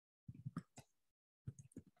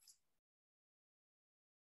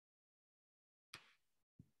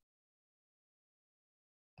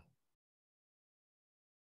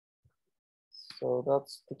 So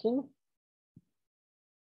that's ticking.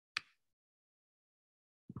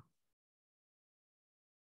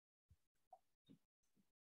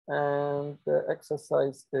 And the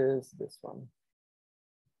exercise is this one.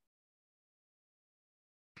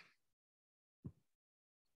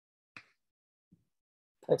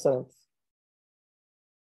 Excellent.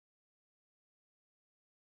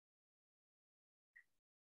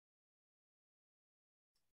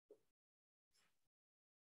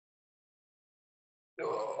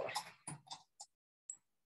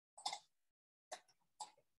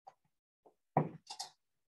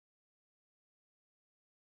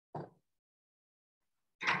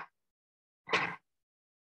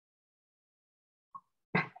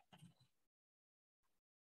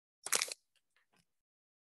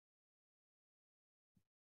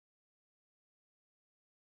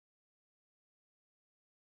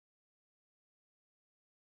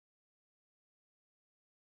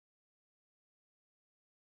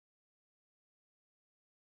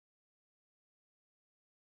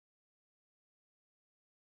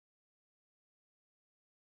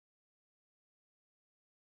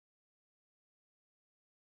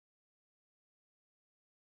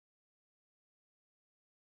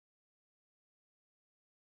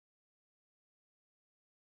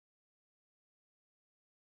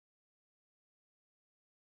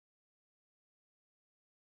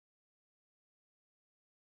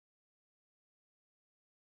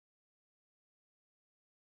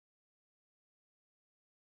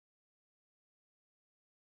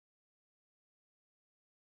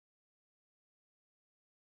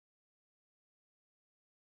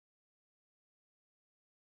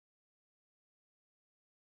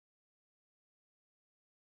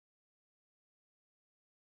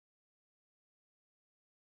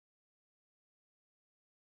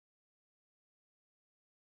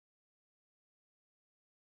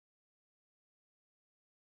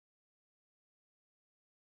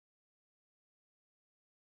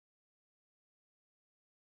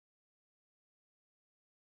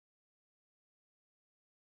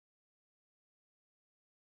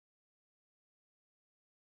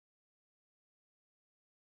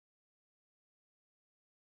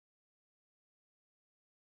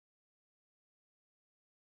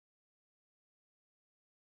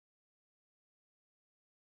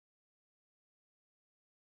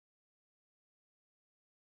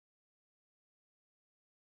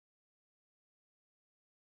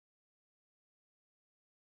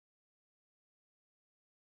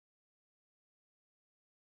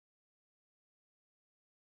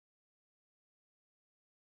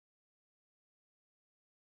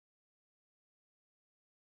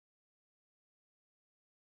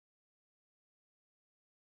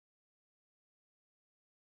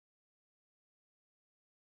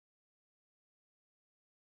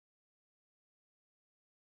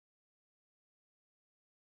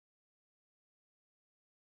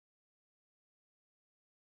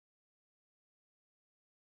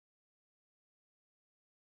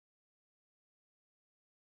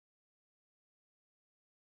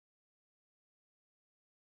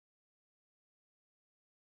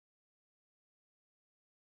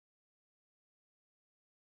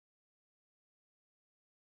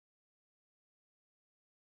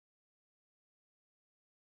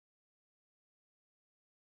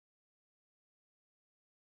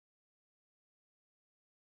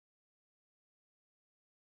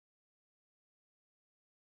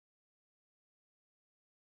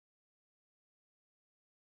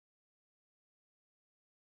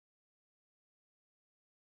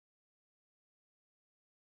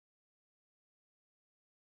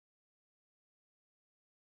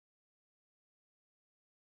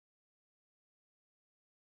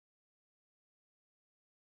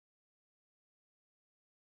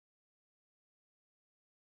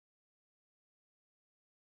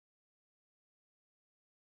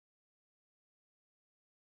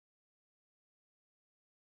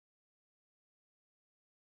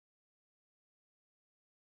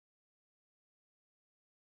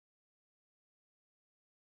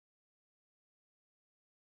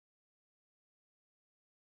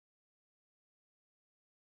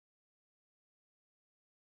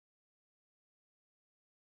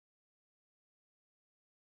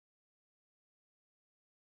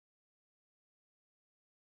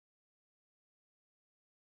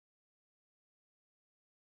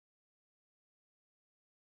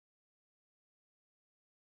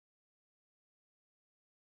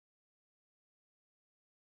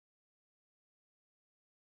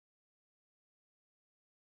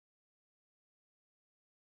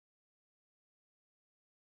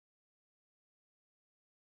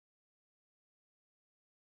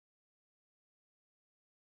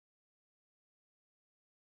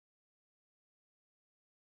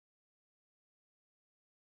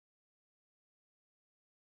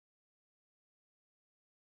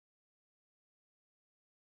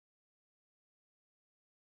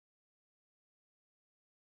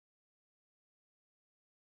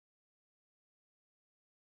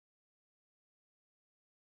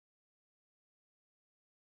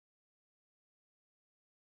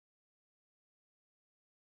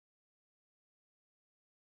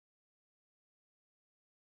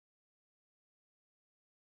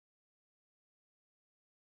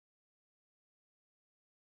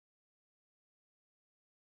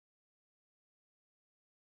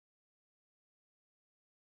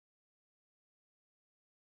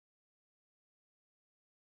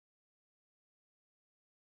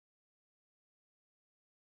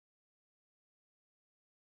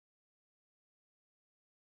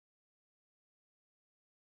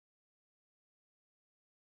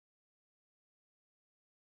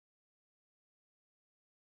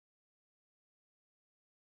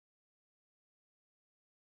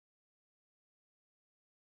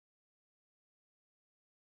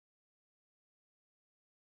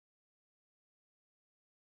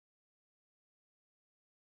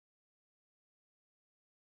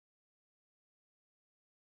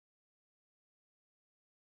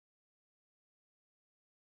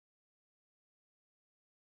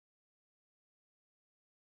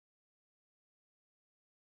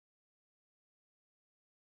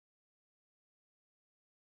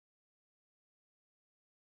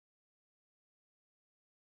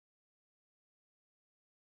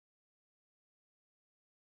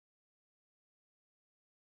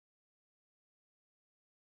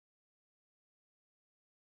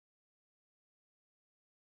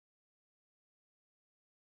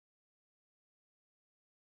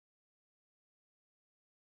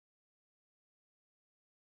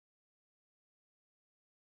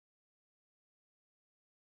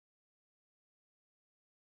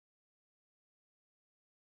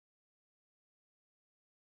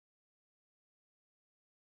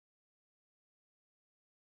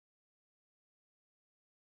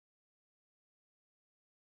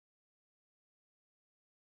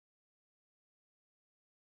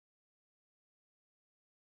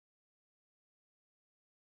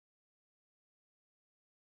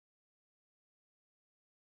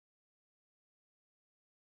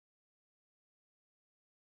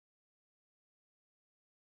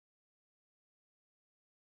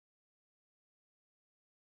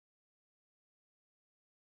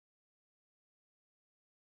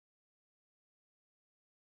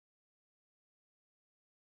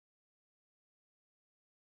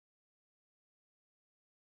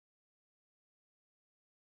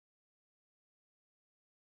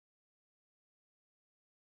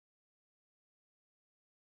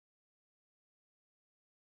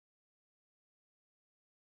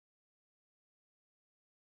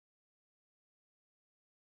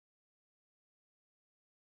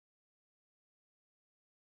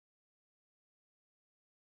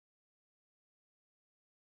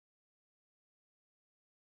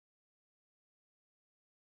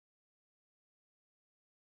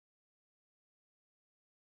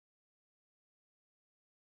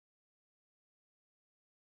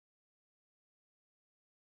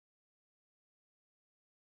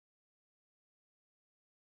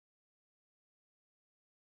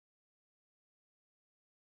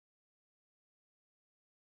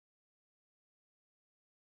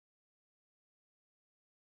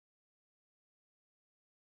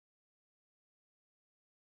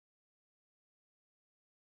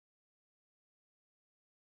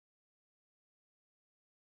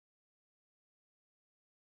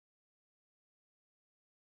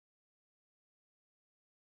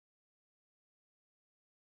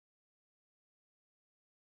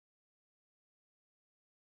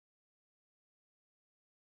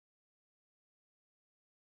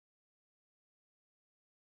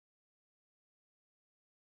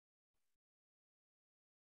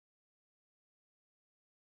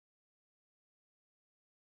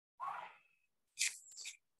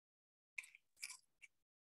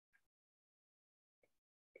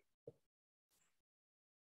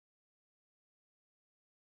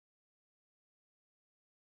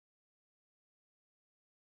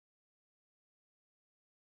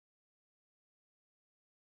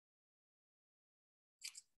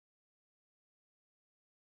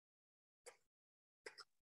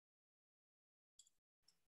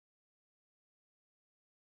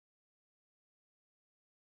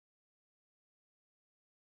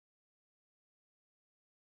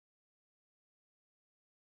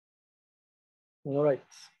 All right.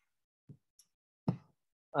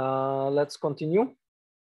 Let's continue.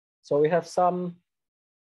 So we have some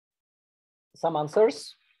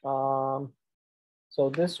answers. So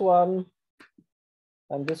this one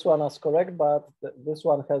and this one is correct, but this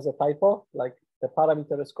one has a typo. Like the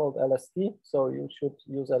parameter is called LST, so you should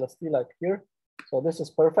use LST like here. So this is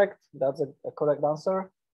perfect. That's a correct answer.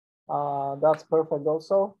 That's perfect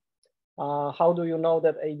also. How do you know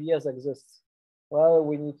that ABS exists? Well,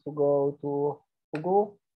 we need to go to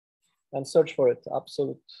Google and search for it.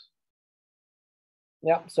 Absolute.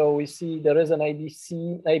 Yeah, so we see there is an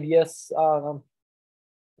ABS,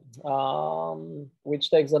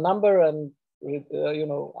 which takes a number and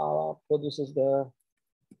produces the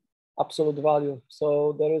absolute value.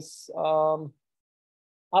 So there is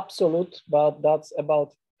absolute, but that's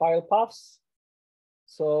about file paths.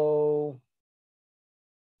 So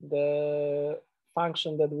the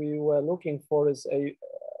function that we were looking for is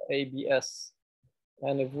ABS.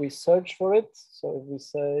 And if we search for it, so if we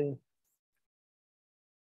say,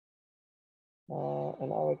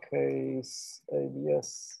 in our case,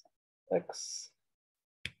 ABS X,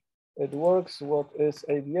 it works. What is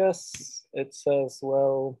ABS? It says,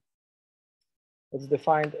 well, it's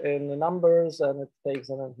defined in numbers and it takes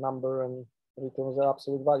a number and returns the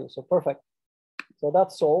absolute value. So perfect. So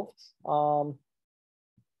that's solved.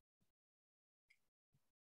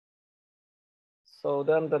 So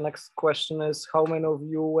then the next question is, how many of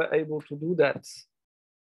you were able to do that?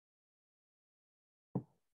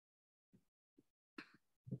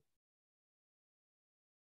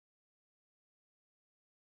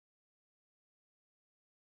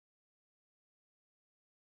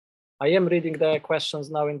 I am reading the questions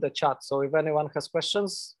now in the chat. So if anyone has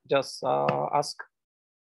questions, just ask.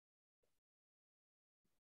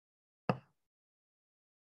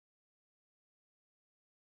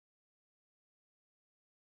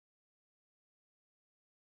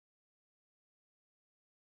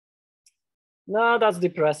 No, that's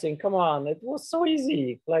depressing. Come on, it was so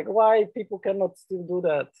easy. Like, why people cannot still do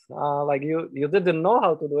that? Like you didn't know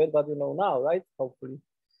how to do it, but you know now, right? Hopefully.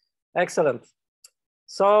 Excellent.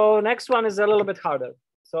 So next one is a little bit harder.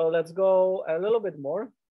 So let's go a little bit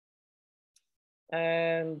more.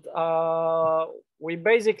 And we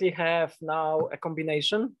basically have now a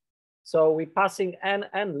combination. So we're passing an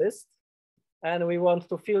list, and we want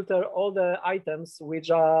to filter all the items which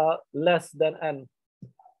are less than n.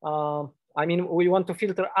 I mean, we want to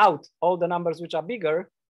filter out all the numbers which are bigger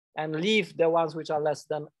and leave the ones which are less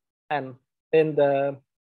than n in the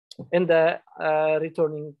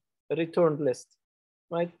returned list,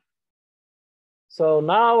 right? So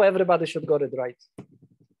now everybody should got it right.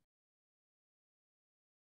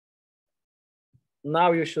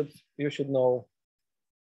 Now you should know.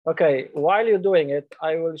 Okay, while you're doing it,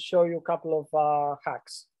 I will show you a couple of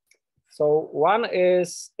hacks. So one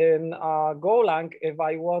is in Golang, if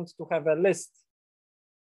I want to have a list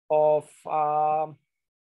of,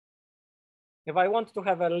 if I want to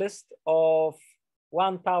have a list of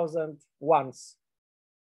 1,000 ones,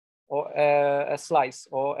 or a slice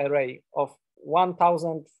or array of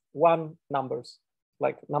 1,001 numbers,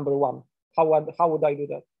 like number one, how would I do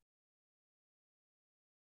that?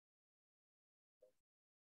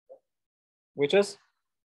 Which is?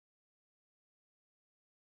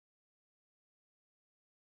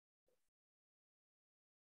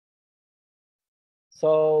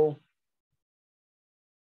 So,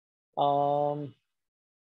 so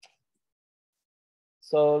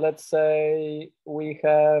let's say we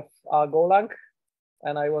have a Golang,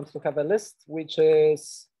 and I want to have a list which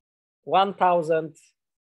is 1,000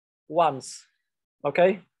 ones.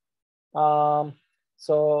 Okay.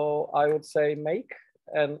 So I would say make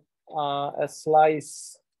and a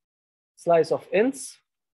slice of ints,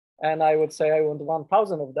 and I would say I want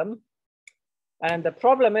 1,000 of them. And the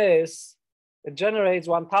problem is it generates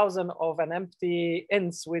 1,000 of an empty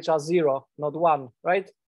ints which are 0, not 1, right?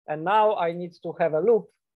 And now I need to have a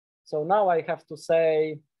loop. So now I have to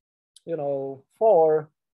say, you know,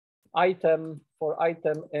 for item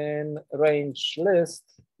in range list,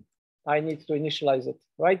 I need to initialize it,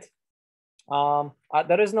 right?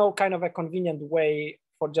 There is no kind of a convenient way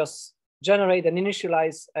for just generate and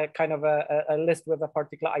initialize a kind of a list with a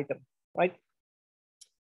particular item, right?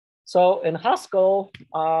 So in Haskell,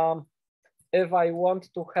 if I want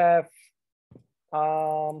to have,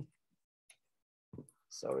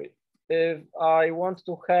 if I want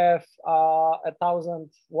to have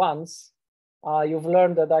 1,000 ones, you've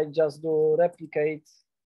learned that I just do replicate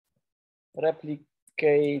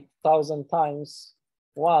 1,000 times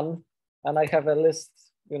 1, and I have a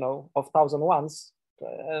list, you know, of 1,000 ones.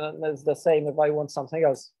 And it's the same if I want something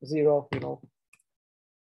else, 0, you know.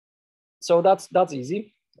 So that's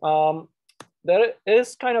easy. There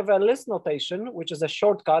is kind of a list notation, which is a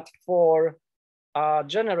shortcut for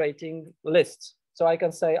generating lists. So I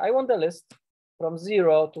can say, I want the list from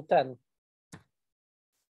 0 to 10.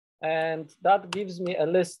 And that gives me a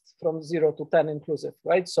list from 0 to 10 inclusive,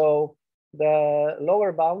 right? So the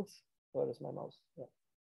lower bound, where is my mouse? Yeah.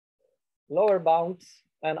 Lower bound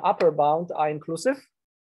and upper bound are inclusive.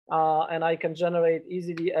 And I can generate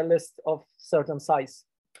easily a list of certain size.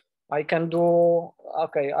 I can do,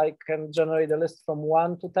 okay, I can generate a list from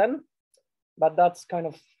 1 to 10, but that's kind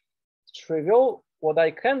of trivial. What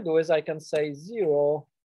I can do is I can say 0,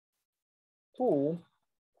 2,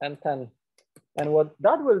 and 10. And what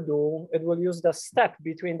that will do, it will use the step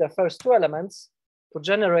between the first two elements to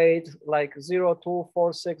generate like 0, 2,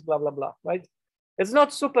 4, 6, blah, blah, blah, right? It's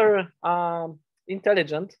not super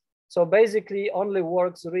intelligent. So basically only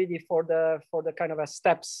works really for the kind of a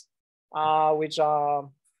steps, which are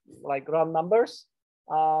like round numbers.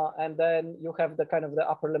 And then you have the kind of the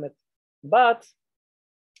upper limit. But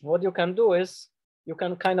what you can do is you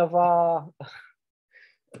can kind of,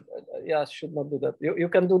 yeah, should not do that. You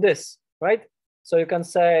can do this, right? So you can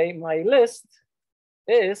say my list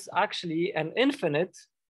is actually an infinite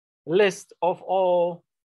list of all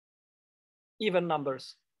even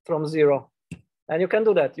numbers from 0. And you can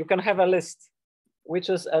do that. You can have a list, which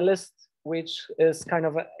is a list which is kind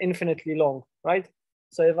of infinitely long, right?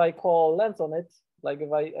 So if I call length on it, like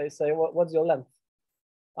if I say, what's your length?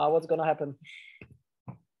 What's gonna happen?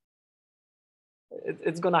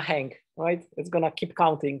 It's gonna hang, right? It's gonna keep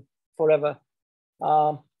counting forever.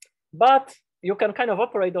 But you can kind of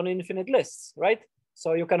operate on infinite lists, right?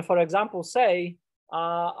 So you can, for example, say,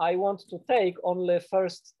 I want to take only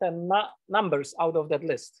first 10 numbers out of that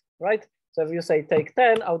list, right? So if you say take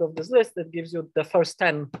 10 out of this list, it gives you the first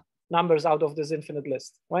 10 numbers out of this infinite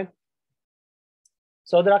list, right?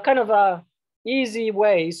 So there are kind of easy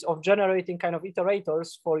ways of generating kind of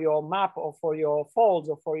iterators for your map or for your folds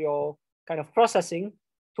or for your kind of processing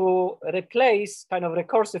to replace kind of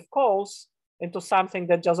recursive calls into something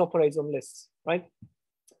that just operates on lists, right?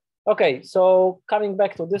 Okay, so coming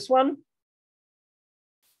back to this one,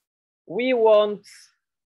 we want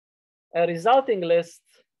a resulting list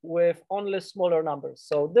with only smaller numbers.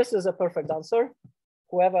 So this is a perfect answer.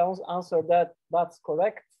 Whoever answered that, that's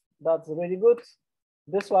correct. That's really good.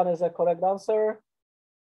 This one is a correct answer.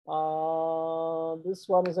 This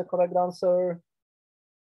one is a correct answer.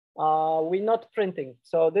 We're not printing.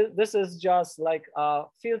 So this is just like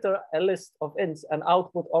filter a list of ints and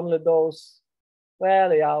output only those.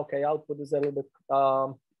 Well, yeah, okay, output is a little bit,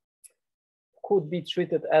 could be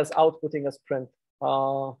treated as outputting as print.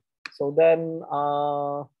 So then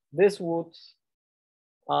this would,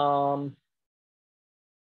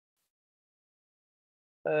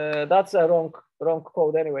 that's a wrong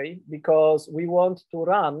code anyway, because we want to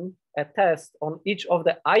run a test on each of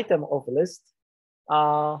the item of the list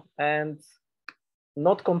and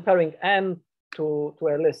not comparing n to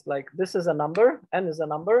a list. Like this is a number, n is a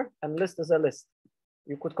number, and list is a list.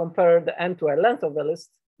 You could compare the n to a length of the list,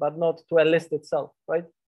 but not to a list itself, right?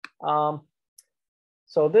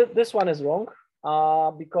 So this one is wrong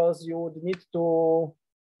because you would need to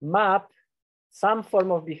map some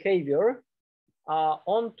form of behavior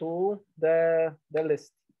onto the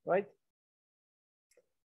list, right?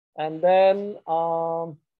 And then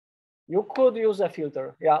you could use a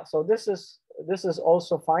filter. Yeah, so this is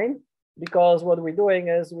also fine because what we're doing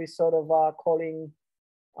is we sort of are calling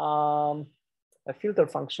a filter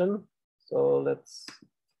function. So let's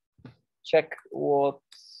check what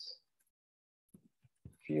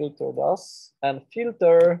filter does. And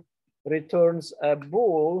filter returns a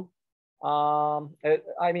bool.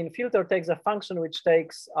 I mean, filter takes a function which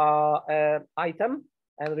takes an item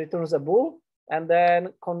and returns a bool, and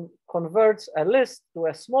then converts a list to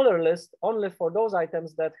a smaller list only for those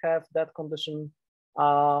items that have that condition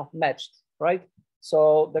matched, right?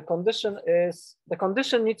 So the condition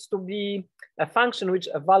needs to be a function which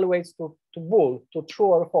evaluates to bool, to true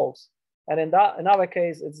or false. And in our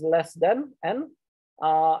case, it's less than n.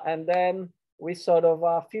 And then we sort of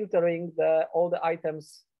are filtering all the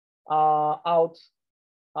items out.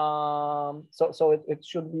 So it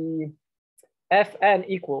should be fn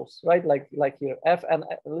equals, right? Like here, fn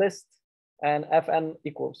list and fn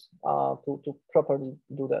equals to properly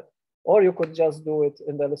do that. Or you could just do it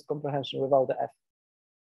in the list comprehension without the f.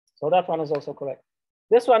 So that one is also correct.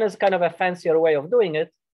 This one is kind of a fancier way of doing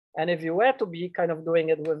it. And if you were to be kind of doing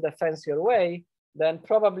it with the fancier way, then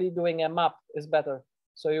probably doing a map is better.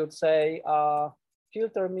 So you'd say,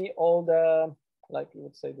 filter me all the, like you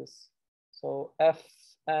would say this. So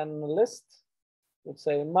fn list would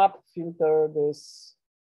say map filter this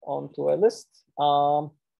onto a list.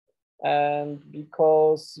 And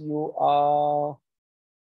because you are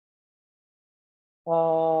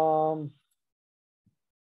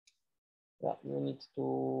yeah, you need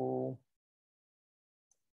to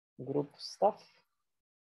group stuff.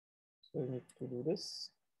 So you need to do this.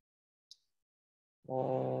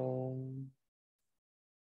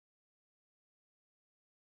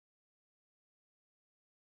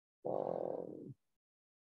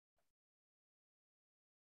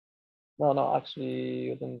 No, actually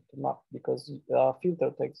you don't map because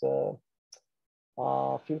filter takes a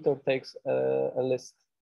list.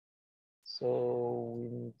 So we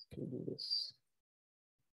need to do this.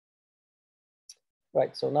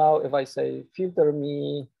 Right, so now if I say filter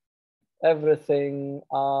me everything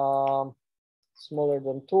smaller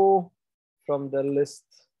than 2 from the list,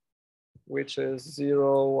 which is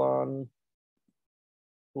 0, 1,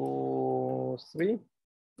 2, 3,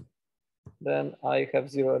 then I have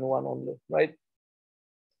 0 and 1 only, right?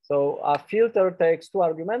 So a filter takes 2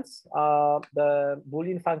 arguments, the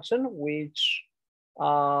Boolean function, which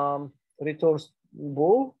returns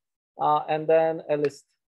bool, and then a list.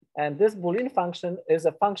 And this Boolean function is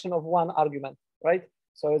a function of 1 argument, right?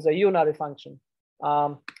 So it's a unary function.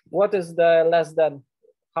 What is the less than?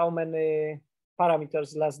 How many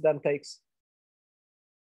parameters less than takes?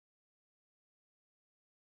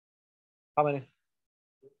 How many?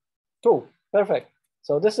 2, perfect.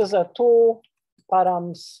 So this is a 2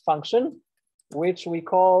 params function, which we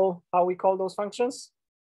call, how we call those functions?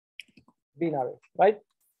 Binary, right?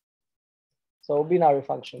 So binary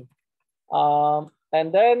function.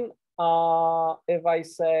 And then if I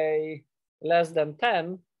say less than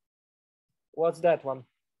 10, what's that one?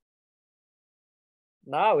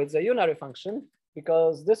 Now it's a unary function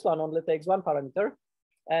because this one only takes 1 parameter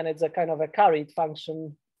and it's a kind of a carried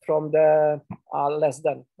function from the less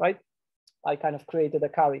than, right? I kind of created a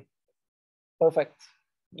carry. Perfect.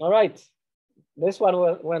 All right. This one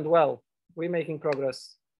went well. We're making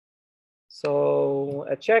progress. So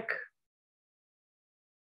a check.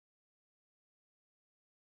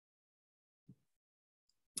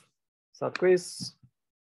 Start quiz.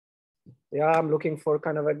 Yeah, I'm looking for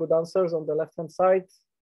kind of a good answers on the left-hand side.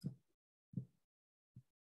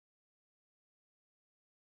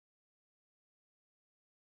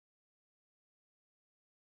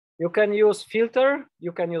 You can use filter,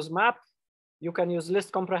 you can use map, you can use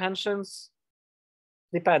list comprehensions.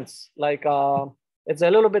 Depends. Like it's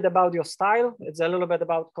a little bit about your style. It's a little bit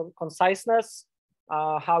about conciseness,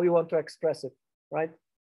 how you want to express it, right?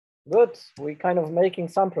 Good. We're kind of making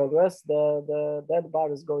some progress. The dead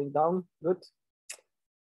bar is going down. Good.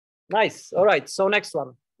 Nice. All right. So next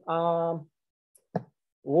one.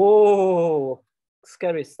 Whoa,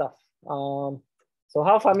 scary stuff. So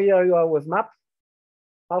how familiar you are with map?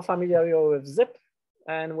 How familiar you are with zip?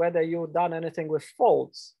 And whether you've done anything with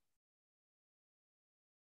folds?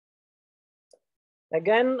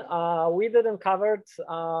 Again, we didn't cover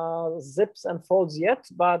zips and folds yet,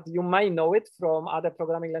 but you might know it from other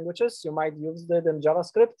programming languages. You might use it in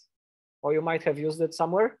JavaScript, or you might have used it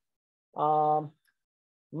somewhere.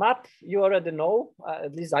 Map, you already know,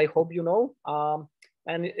 at least I hope you know.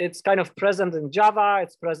 And it's kind of present in Java,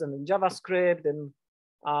 it's present in JavaScript, and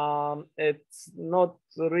it's not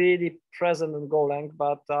really present in Golang,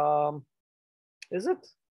 but is it?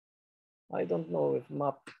 I don't know if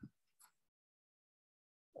map.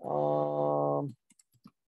 To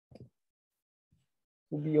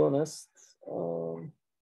be honest,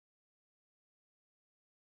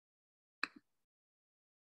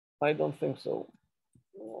 I don't think so.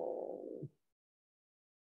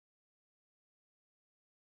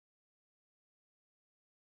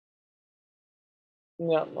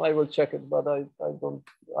 Yeah, I will check it, but I don't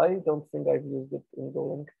think I've used it in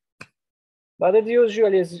Golang. But it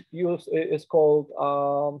usually is called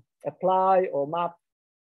apply or map.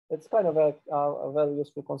 It's kind of a very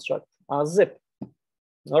useful construct. Zip.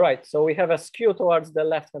 All right, so we have a skew towards the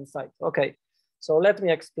left-hand side. Okay, so let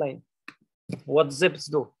me explain what zips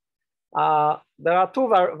do. There are 2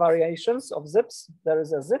 variations of zips. There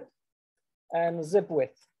is a zip and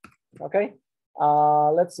zipWith. Okay,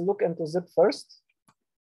 let's look into zip first.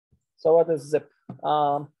 So what is zip?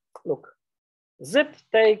 Look, zip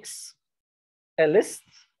takes a list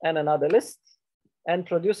and another list and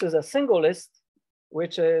produces a single list,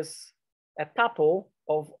 which is a tuple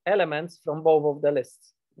of elements from both of the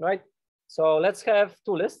lists, right? So let's have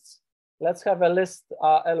 2 lists. Let's have a list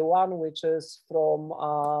L1, which is from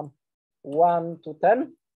 1 to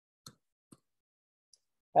 10.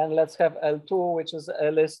 And let's have L2, which is a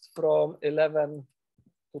list from 11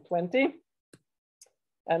 to 20.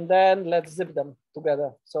 And then let's zip them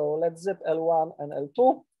together. So let's zip L1 and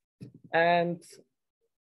L2. And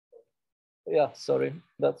yeah, sorry,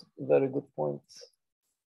 that's a very good point.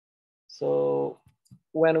 So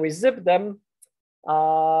when we zip them,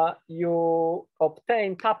 you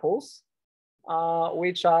obtain tuples,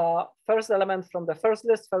 which are first element from the first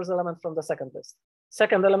list, first element from the second list,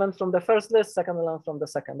 second element from the first list, second element from the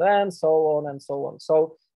second, and so on and so on.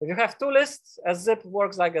 So if you have two lists, a zip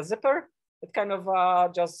works like a zipper. It kind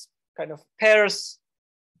of just kind of pairs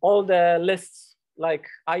all the lists like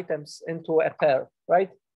items into a pair, right?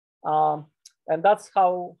 And that's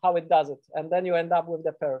how it does it. And then you end up with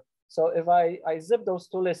the pair. So if I zip those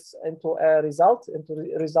two lists into a result, into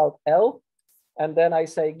result L, and then I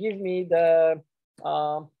say, give me the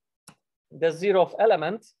 0th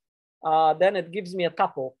element, then it gives me a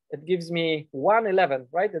tuple. It gives me 1, 11,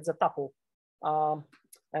 right? It's a tuple.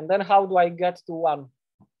 And then how do I get to 1?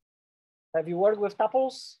 Have you worked with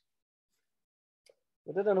tuples?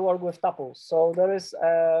 We didn't work with tuples. So there is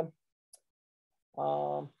a,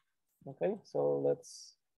 okay, so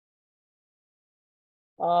let's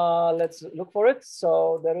look for it.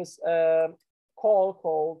 So there is a call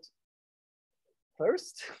called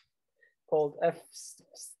first, called f,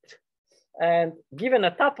 and given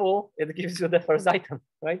a tuple, it gives you the first item,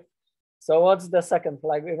 right? So what's the second?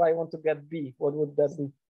 Like if I want to get B, what would that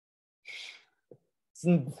be?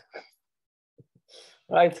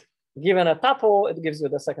 Right? Given a tuple, it gives you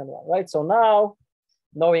the second one, right? So now,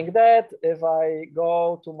 knowing that, if I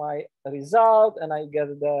go to my result and I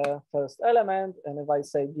get the first element, and if I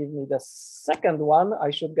say, give me the second one,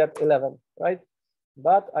 I should get 11, right?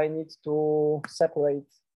 But I need to separate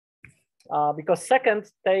because second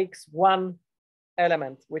takes one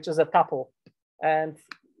element, which is a tuple. And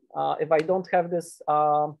if I don't have this,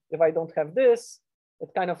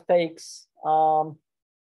 it kind of takes,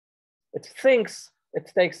 it thinks it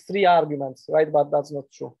takes 3 arguments, right? But that's not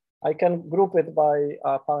true. I can group it by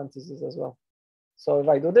parentheses as well. So if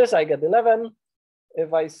I do this, I get 11.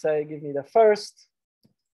 If I say, give me the first,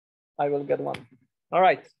 I will get 1. All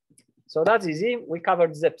right, so that's easy. We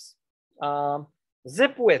covered zips.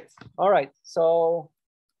 zipWith, all right. So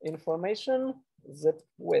information,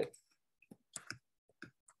 zipWith.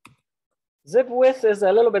 zipWith is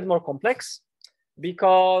a little bit more complex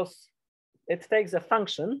because it takes a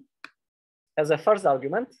function as a first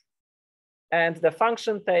argument, and the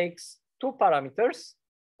function takes 2 parameters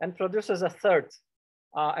and produces a third.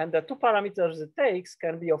 And the 2 parameters it takes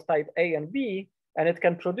can be of type A and B, and it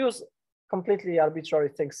can produce completely arbitrary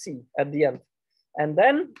thing C at the end. And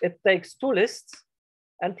then it takes 2 lists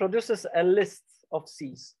and produces a list of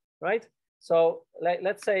C's, right? So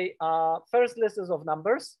let's say first list is of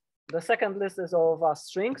numbers, the second list is of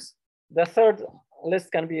strings, the third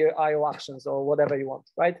list can be IO actions or whatever you want,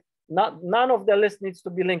 right? None of the list needs to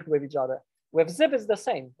be linked with each other. With zip, it's the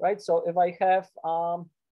same, right? So if I have,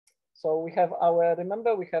 so we have our,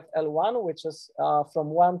 remember we have L1, which is from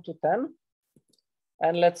 1 to 10.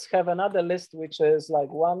 And let's have another list, which is like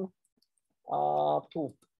 1,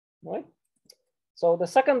 2, right? So the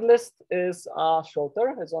second list is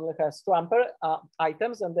shorter. It only has 2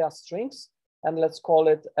 items and they are strings. And let's call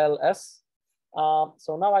it LS.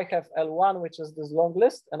 So now I have L1, which is this long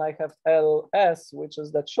list, and I have LS, which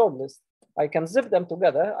is that short list. I can zip them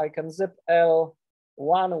together. I can zip L1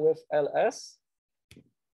 with LS.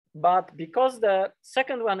 But because the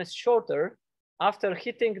second one is shorter, after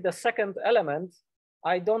hitting the second element,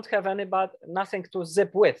 I don't have nothing to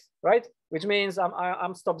zip with, right? Which means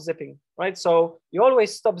I'm stop zipping, right? So you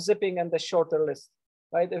always stop zipping in the shorter list,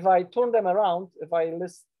 right? If I turn them around, if I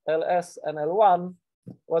list LS and L1,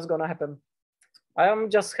 what's gonna happen? I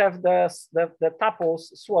just have the tuples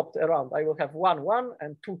swapped around. I will have 1, 1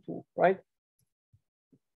 and 2, 2, right?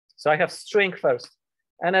 So I have string first.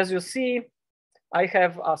 And as you see, I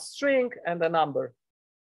have a string and a number.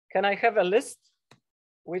 Can I have a list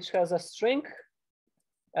which has a string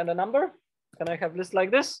and a number? Can I have list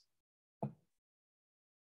like this?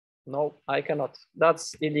 No, I cannot.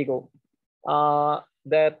 That's illegal.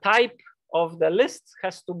 The type of the list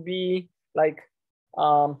has to be like,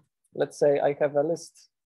 let's say I have a list,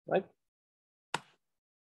 right?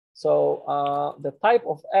 So the type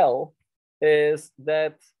of L is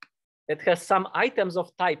that it has some items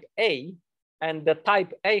of type A, and the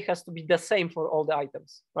type A has to be the same for all the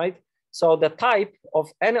items, right? So the type of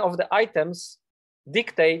any of the items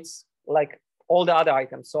dictates like all the other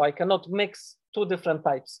items. So I cannot mix 2 different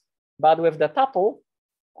types. But with the tuple,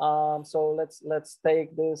 so let's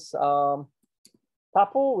take this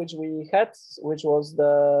tuple which we had, which was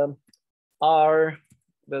the R,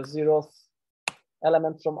 the 0th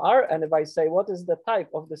element from R. And if I say, what is the type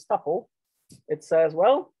of this tuple? It says,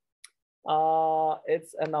 well,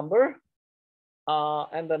 it's a number.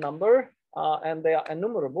 and the number, and they are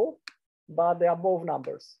enumerable, but they are both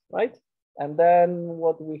numbers, right? And then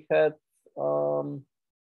what we had,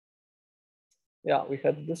 yeah, we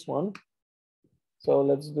had this one. So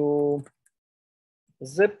let's do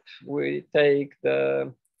zip. We take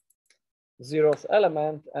the 0th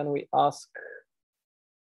element and we ask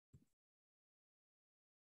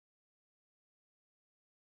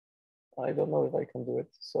I don't know if I can do it.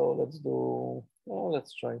 So let's do, oh,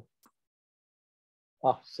 let's try.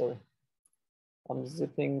 Ah, sorry. I'm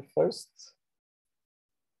zipping first.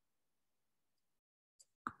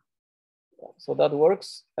 So that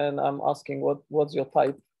works. And I'm asking what's your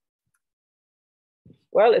type?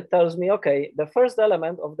 Well, it tells me, okay, the first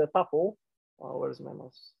element of the tuple, oh, where's my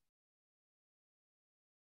mouse?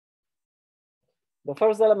 The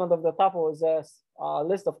first element of the tuple is a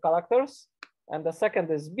list of characters. And the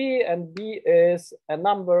second is B, and B is a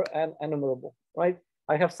number and enumerable, right?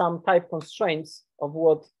 I have some type constraints of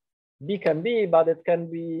what B can be, but it can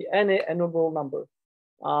be any enumerable number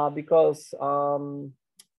because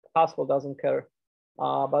Haskell doesn't care.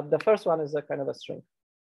 But the first one is a kind of a string.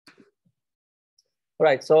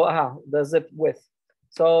 Right, so the zipWith.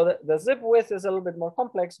 So the zipWith is a little bit more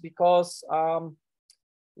complex because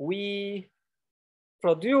we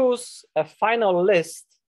produce a final list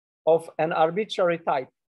of an arbitrary type,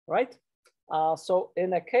 right? So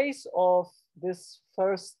in a case of this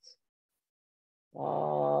first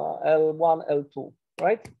L1, L2,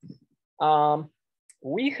 right?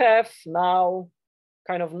 We have now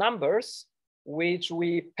kind of numbers which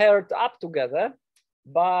we paired up together,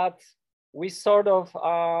 but we sort of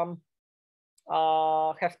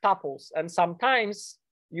have tuples. And sometimes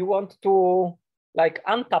you want to like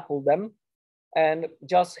untuple them and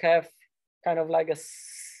just have kind of like a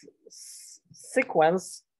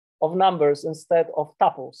sequence of numbers instead of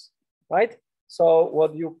tuples, right? So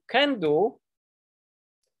what you can do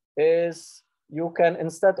is you can,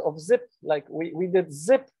 instead of zip, like we did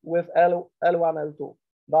zip with L1, L2,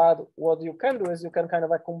 but what you can do is you can kind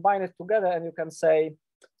of combine it together and you can say,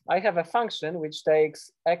 I have a function which takes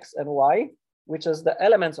X and Y, which is the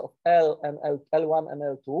elements of L and L1 and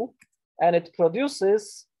L2, and it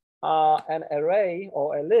produces an array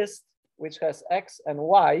or a list which has X and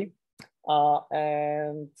Y,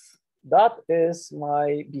 and that is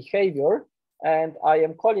my behavior, and I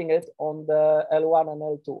am calling it on the L1 and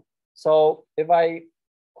L2. So if I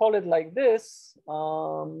call it like this,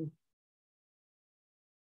 of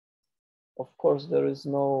course there is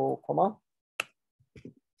no comma,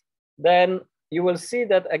 then you will see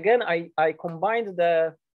that again, I combined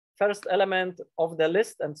the first element of the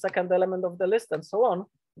list and second element of the list and so on.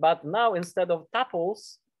 But now instead of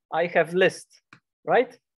tuples, I have lists,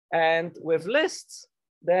 right? And with lists,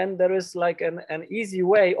 then there is like an easy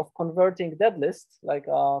way of converting that list. Like,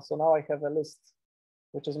 so now I have a list,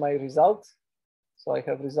 which is my result. So I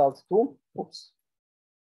have result 2, oops.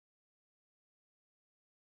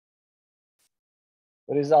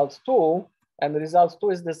 Result 2, and result 2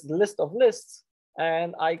 is this list of lists,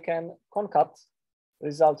 and I can concat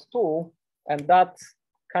result 2, and that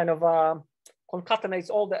kind of concatenates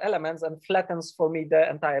all the elements and flattens for me the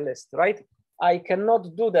entire list, right? I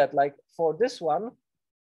cannot do that like for this one,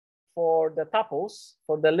 for the tuples,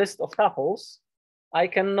 for the list of tuples. I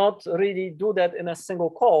cannot really do that in a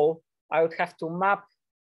single call. I would have to map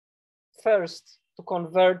first to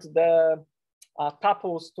convert the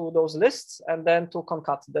tuples to those lists and then to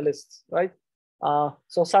concat the lists, right?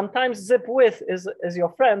 So sometimes zipWith is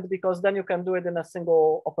your friend because then you can do it in a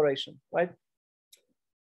single operation, right?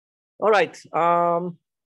 All right,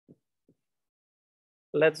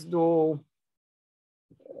 let's do,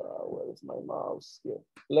 where is my mouse here?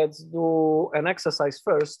 Let's do an exercise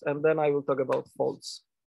first, and then I will talk about faults.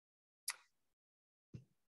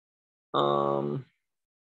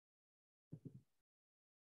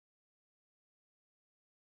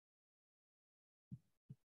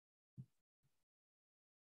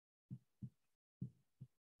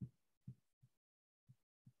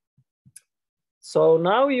 So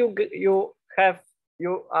now you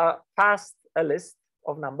are passed a list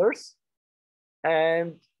of numbers,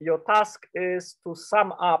 and your task is to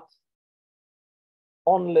sum up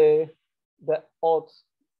only the odd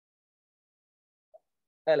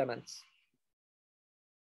elements.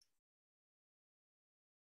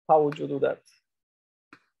 How would you do that?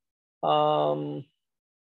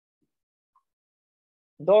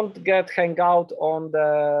 Don't get hang out on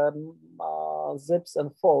the zips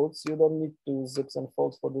and folds. You don't need to zips and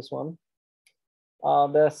folds for this one.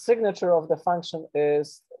 The signature of the function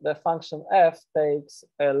is the function f takes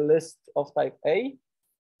a list of type A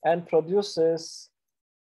and produces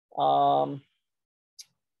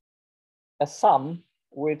a sum,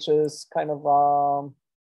 which is kind of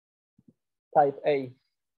type A.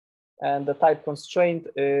 And the type constraint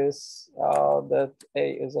is that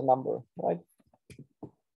A is a number, right?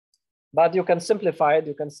 But you can simplify it.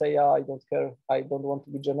 You can say, I don't care. I don't want to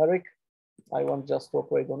be generic. I want just to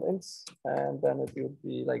operate on ints, and then it will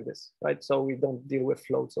be like this, right? So we don't deal with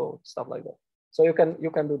floats or stuff like that. So you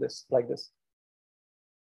can do this like this.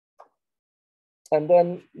 And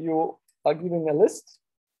then you are giving a list,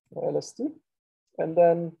 LST, and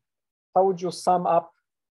then how would you sum up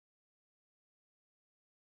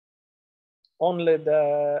only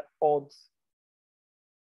the odd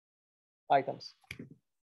items?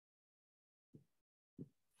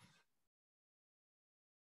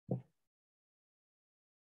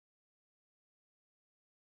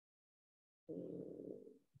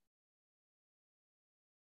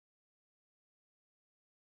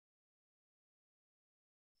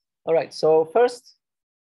 All right, so first,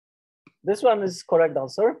 this one is correct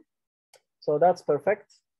answer. So that's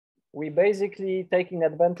perfect. We basically taking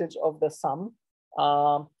advantage of the sum.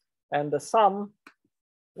 And the sum,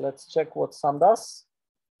 let's check what sum does.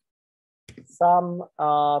 Sum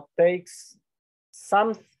takes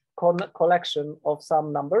some collection of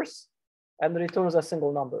some numbers and returns a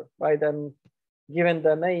single number, right? And given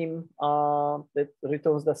the name, it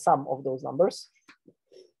returns the sum of those numbers.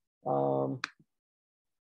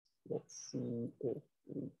 Let's see if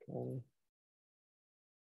we can.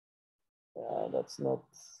 That's not.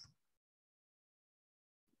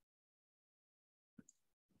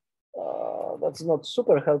 That's not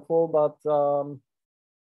super helpful, but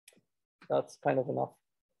that's kind of enough.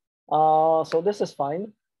 So this is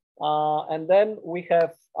fine. And then we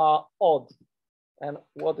have odd. And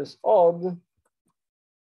what is odd?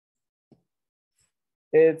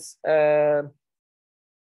 It's a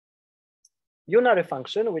unary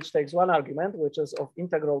function which takes one argument, which is of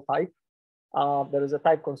integral type. There is a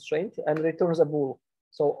type constraint and returns a bool.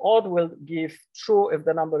 So odd will give true if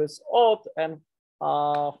the number is odd and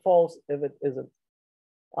false if it isn't.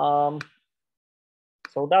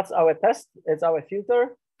 So that's our test. It's our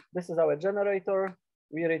filter. This is our generator.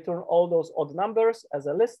 We return all those odd numbers as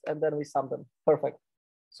a list and then we sum them. Perfect.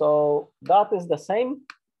 So that is the same.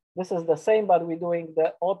 This is the same, but we're doing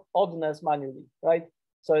the oddness manually, right?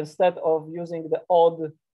 So instead of using the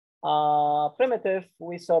odd primitive,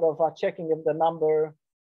 we sort of are checking if the number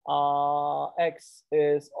x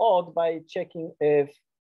is odd by checking if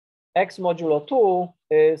x modulo 2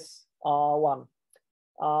 is 1.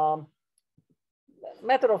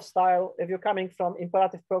 Matter of style, if you're coming from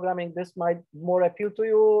imperative programming, this might more appeal to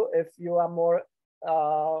you. If you are more,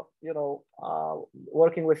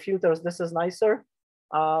 working with filters, this is nicer.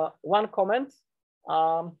 One comment.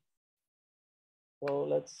 So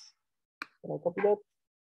let's, can I copy that?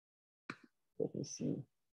 Let me see.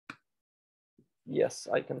 Yes,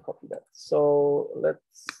 I can copy that. So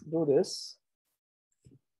let's do this.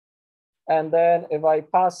 And then if I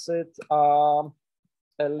pass it a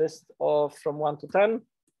list of from 1 to 10,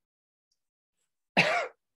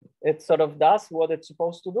 it sort of does what it's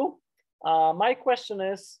supposed to do. My question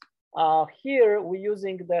is, here we're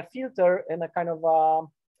using the filter in a kind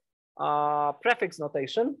of prefix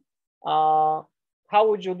notation. How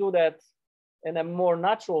would you do that in a more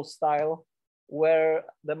natural style where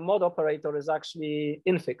the mod operator is actually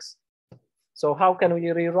infix? So how can we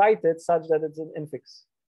rewrite it such that it's an infix?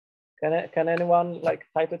 Can anyone like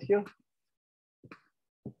type it here?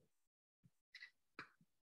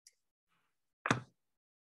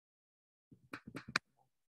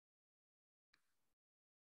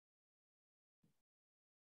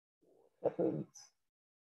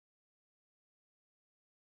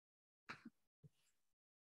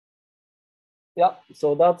 Yeah,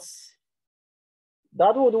 so that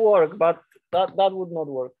would work, but that would not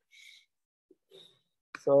work.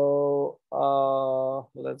 So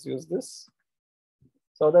let's use this.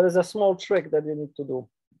 So there is a small trick that you need to do.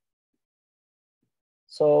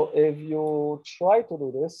 So if you try to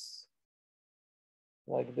do this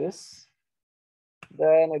like this,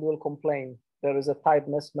 then it will complain. There is a type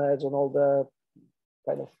mismatch and all the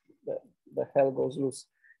kind of the hell goes loose.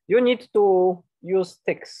 You need to use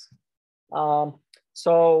ticks.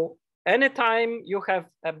 So anytime you have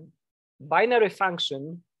a binary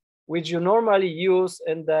function, which you normally use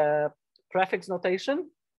in the prefix notation,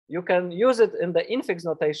 you can use it in the infix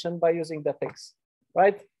notation by using the ticks,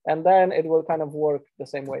 right? And then it will kind of work the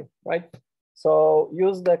same way, right? So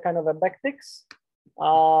use the kind of a backticks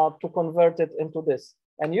to convert it into this.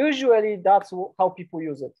 And usually that's how people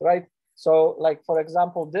use it, right? So like, for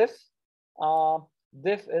example, diff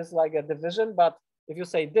is like a division, but if you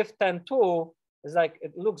say diff 10 2, It's like,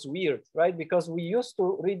 it looks weird, right? Because we used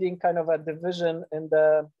to reading kind of a division in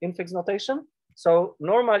the infix notation. So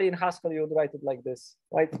normally in Haskell, you would write it like this,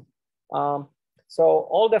 right? So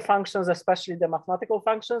all the functions, especially the mathematical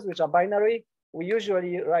functions, which are binary, we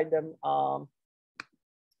usually write them,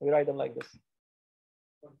 like this.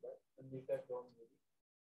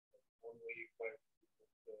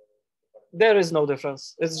 There is no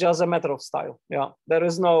difference. It's just a matter of style. Yeah, there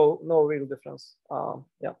is no real difference.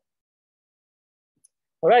 Yeah.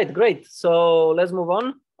 All right, great. So let's move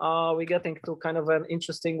on. We're getting to kind of an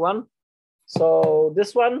interesting one. So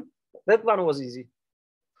this one, that one was easy.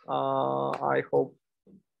 I hope.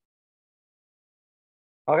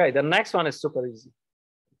 Okay, the next one is super easy.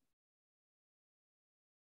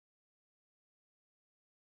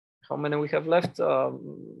 How many we have left?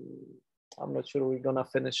 I'm not sure we're gonna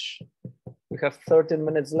finish. We have 13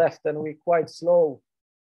 minutes left and we're quite slow.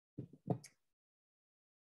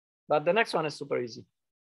 But the next one is super easy.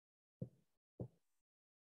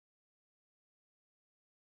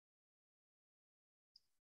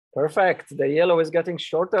 Perfect, the yellow is getting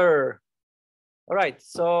shorter. All right,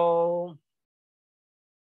 so,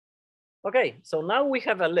 okay, so now we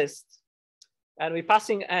have a list and we're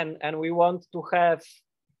passing n and we want to have,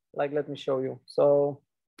 like, let me show you. So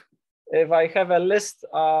if I have a list,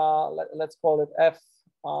 let's call it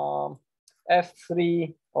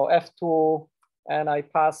F3 or F2, and I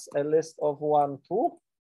pass a list of 1, 2,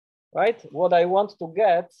 right? What I want to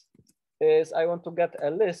get is I want to get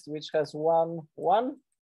a list which has 1, 1,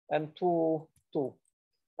 and 2, 2.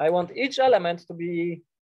 I want each element to be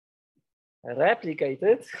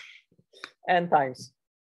replicated n times.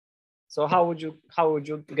 So how would you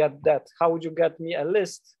get that? How would you get me a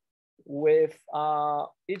list with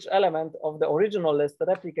each element of the original list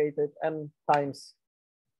replicated n times?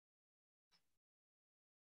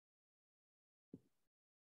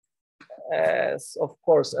 As, of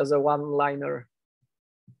course, as a one-liner.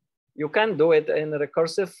 You can do it in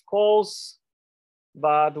recursive calls,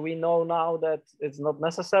 but we know now that it's not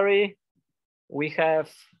necessary. We have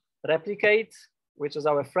replicate, which is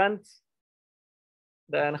our friend.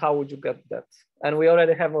 Then how would you get that? And we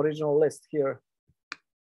already have original list here,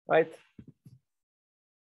 right?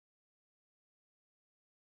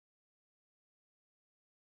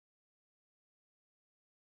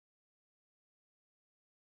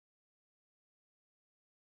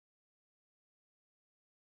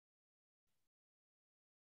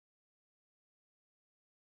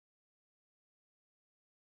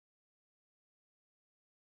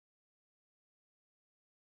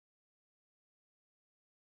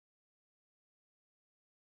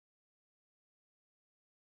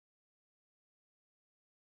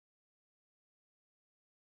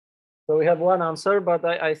 So we have one answer, but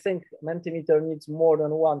I think Mentimeter needs more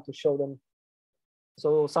than one to show them.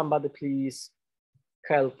 So somebody please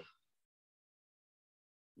help.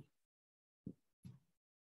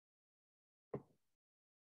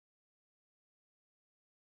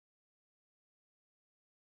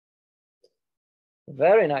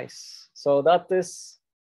 Very nice. So that is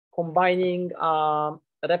combining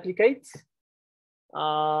replicate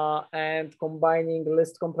and combining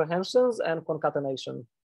list comprehensions and concatenation.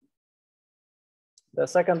 The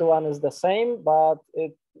second one is the same, but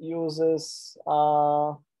it uses,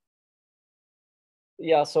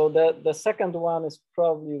 yeah, so the second one is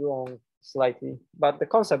probably wrong slightly, but the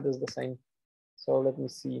concept is the same. So let me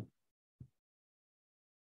see.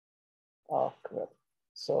 Oh, crap.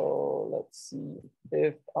 So let's see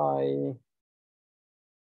if I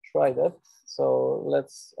try that. So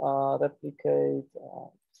let's replicate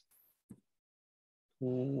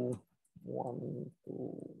 2, 1,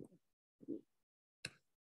 2.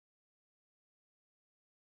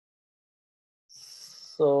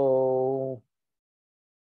 So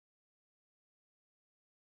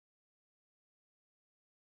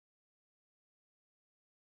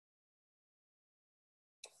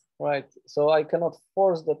right, so I cannot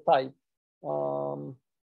force the type.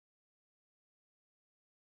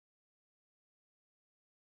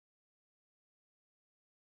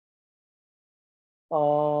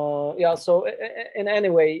 Yeah, so in any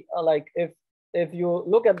way, like if you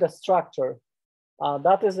look at the structure,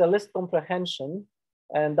 that is a list comprehension,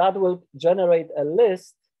 and that will generate a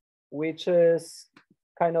list, which is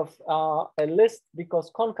kind of a list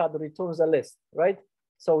because concat returns a list, right?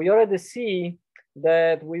 So we already see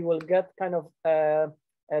that we will get kind of a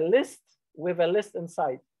list with a list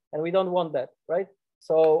inside, and we don't want that, right?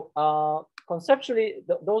 So conceptually,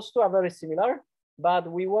 those two are very similar,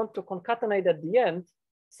 but we want to concatenate at the end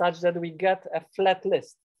such that we get a flat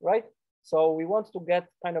list, right? So we want to get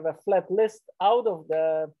kind of a flat list out of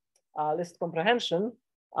the list comprehension,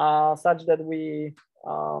 such that we,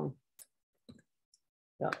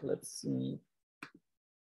 yeah, let's see,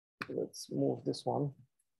 let's move this one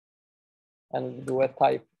and do a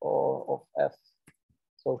type of f.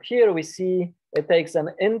 So here we see it takes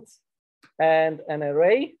an int and an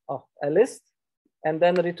array of a list, and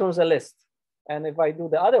then returns a list. And if I do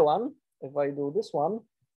the other one, if I do this one,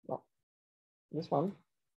 no, this one,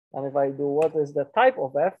 and if I do what is the type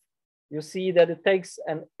of f, you see that it takes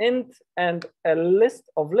an int and a list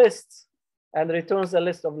of lists and returns a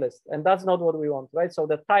list of lists. And that's not what we want, right? So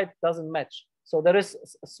the type doesn't match. So there is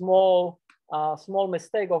a small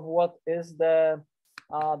mistake of what is the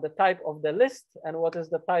type of the list and what is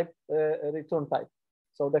the type return type.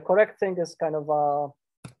 So the correct thing is kind of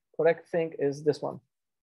correct thing is this one,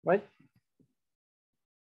 right?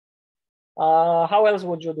 How else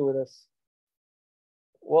would you do this?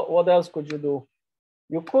 What else could you do?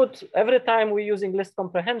 You could, every time we're using list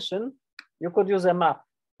comprehension, you could use a map,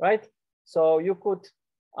 right? So you could,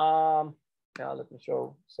 yeah, let me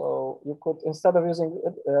show. So you could, instead of using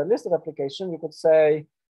a list replication, you could say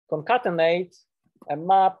concatenate a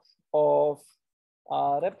map of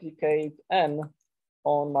replicate n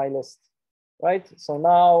on my list, right? So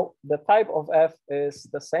now the type of f is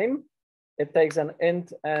the same. It takes an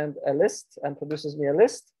int and a list and produces me a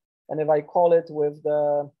list. And if I call it with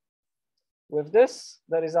this,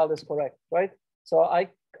 the result is correct, right? So I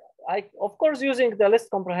of course, using the list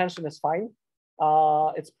comprehension is fine.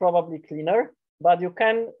 It's probably cleaner, but you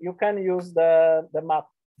can use the map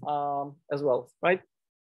as well, right?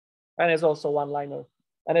 And it's also one-liner.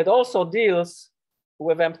 And it also deals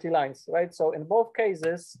with empty lines, right? So in both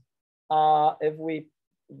cases, if we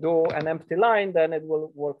do an empty line, then it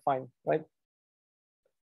will work fine, right?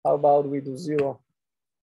 How about we do 0?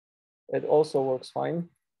 It also works fine.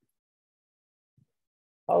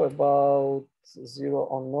 How about 0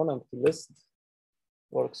 on non-empty list?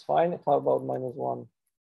 Works fine. How about -1?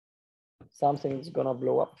 Something's gonna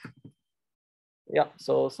blow up. Yeah,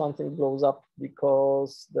 so something blows up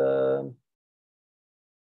because the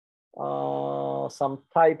some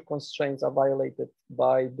type constraints are violated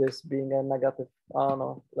by this being a negative. Oh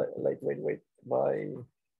no, wait.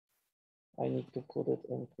 I need to put it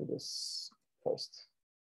into this first.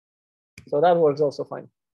 So that works also fine.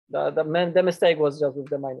 The mistake was just with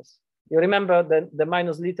the minus. You remember the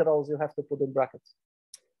minus literals you have to put in brackets.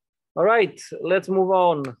 All right, let's move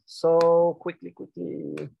on. So quickly.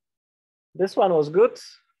 This one was good.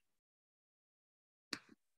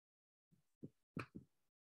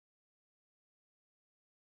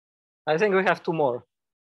 I think we have two more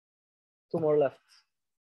left.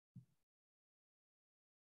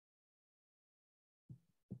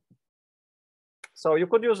 So you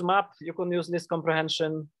could use map, you could use list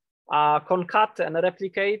comprehension, concat and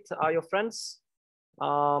replicate are your friends.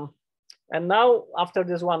 And now after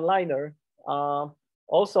this one-liner,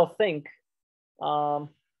 also think,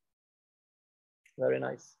 very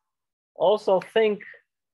nice. Also think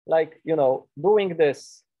like, you know, doing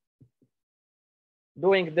this.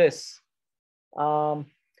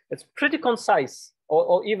 It's pretty concise,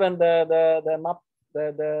 or even the map,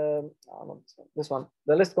 this one,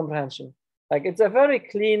 the list comprehension. Like it's a very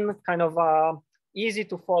clean kind of easy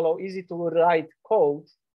to follow, easy to write code,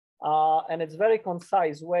 and it's very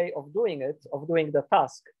concise way of doing it, of doing the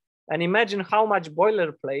task. And imagine how much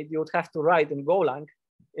boilerplate you would have to write in Golang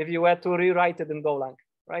if you were to rewrite it in Golang,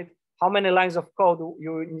 right? How many lines of code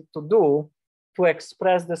you need to do to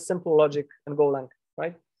express the simple logic in Golang,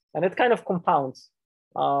 right? And it kind of compounds.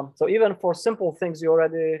 So even for simple things, you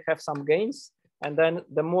already have some gains. And then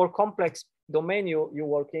the more complex domain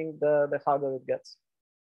you're working, the harder it gets.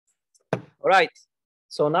 All right,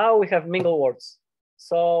 so now we have mingle words.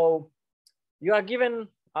 So you are given,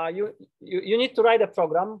 you need to write a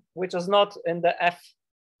program, which is not in the F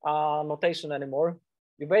notation anymore.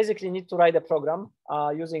 You basically need to write a program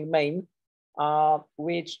using main,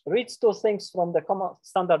 which reads two things from the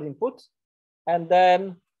standard input and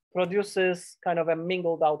then produces kind of a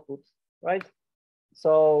mingled output, right?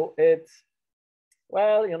 So it's,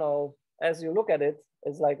 well, you know, as you look at it,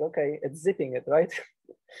 it's like, okay, it's zipping it, right?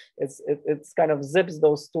 it's kind of zips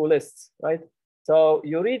those two lists, right? So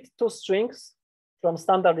you read two strings from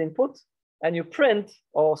standard input and you print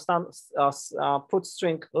or put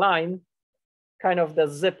string line, kind of the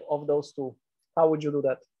zip of those two. How would you do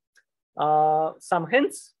that? Some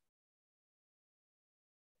hints.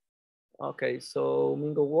 Okay, so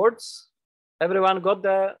mingle words. Everyone got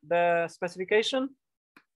the specification?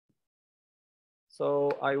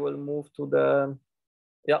 So I will move to the,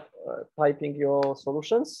 typing your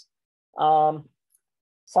solutions.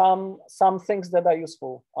 Some things that are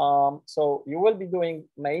useful. So you will be doing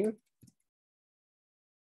main.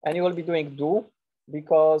 and you will be doing do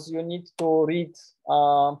because you need to read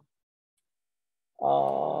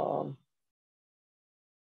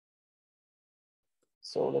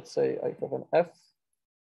so let's say I have an F.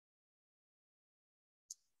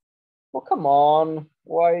 Oh, come on.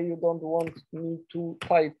 Why you don't want me to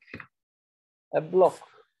type a block?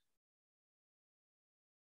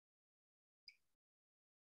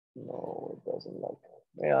 No, it doesn't like it.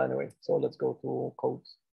 Yeah, anyway, so let's go to code.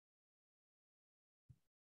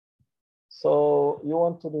 So you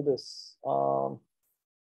want to do this. So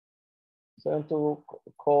you want to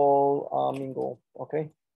call mingle, okay?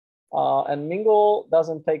 And mingle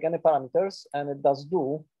doesn't take any parameters and it does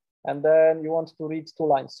do. And then you want to read 2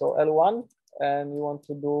 lines. So L1 and you want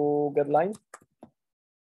to do get line.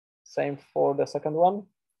 Same for the second one,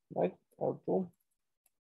 right? L2.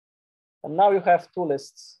 And now you have 2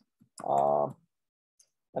 lists.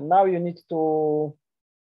 And now you need to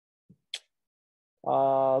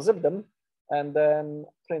zip them and then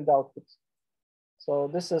print output. So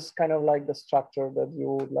this is kind of like the structure that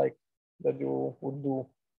you would like, that you would do.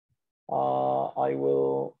 I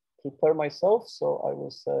will prepare myself. So I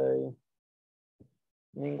will say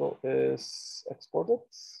mingle is exported.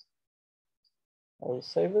 I will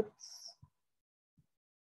save it.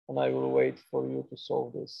 And I will wait for you to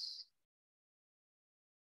solve this.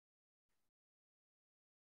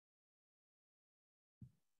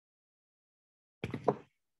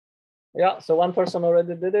 Yeah, so one person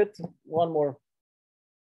already did it. One more.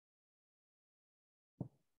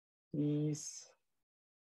 Please.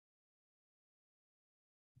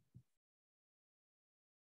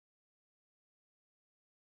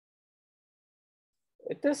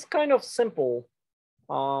 It is kind of simple.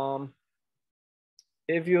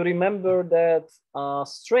 If you remember that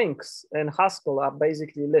strings in Haskell are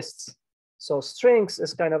basically lists. So strings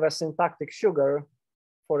is kind of a syntactic sugar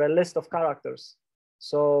for a list of characters.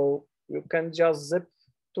 So you can just zip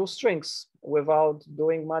 2 strings without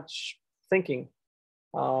doing much thinking.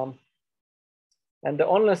 And the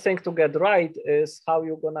only thing to get right is how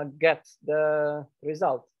you're gonna get the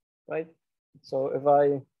result, right? So if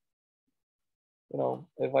I,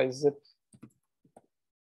 if I zip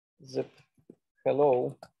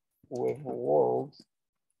hello with world,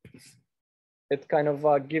 it kind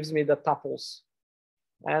of gives me the tuples,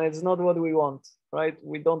 and it's not what we want, right?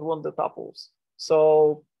 We don't want the tuples.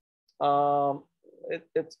 So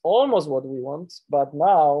it's almost what we want, but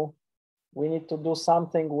now we need to do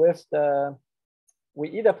something with the, we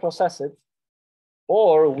either process it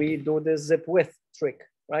or we do the zipWith trick,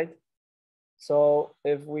 right? So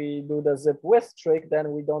if we do the zipWith trick,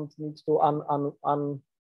 then we don't need to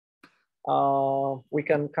we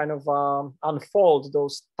can kind of unfold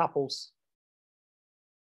those tuples.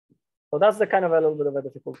 So that's the kind of a little bit of a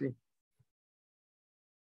difficulty.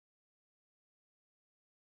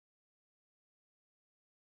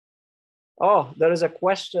 Oh, there is a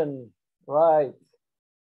question, right?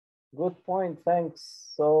 Good point, thanks.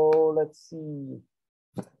 So let's see.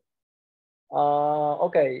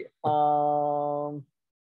 Okay.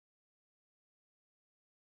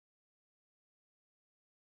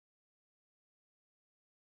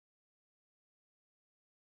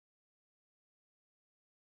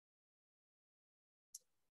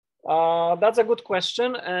 That's a good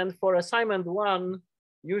question. And for assignment 1,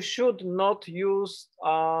 you should not use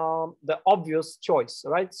the obvious choice,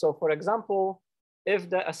 right? So for example, if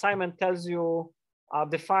the assignment tells you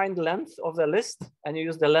define length of the list and you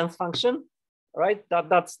use the length function, right?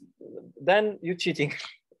 Then you're cheating.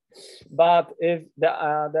 But if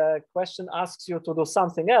the question asks you to do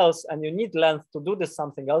something else and you need length to do this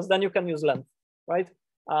something else, then you can use length, right?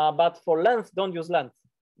 But for length, don't use length,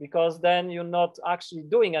 because then you're not actually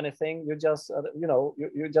doing anything. You just,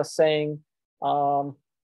 you're just saying,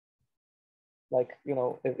 like,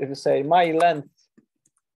 if you say my length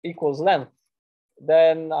equals length,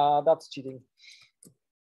 then that's cheating.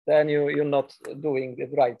 Then you're not doing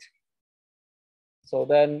it right. So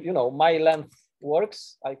then, my length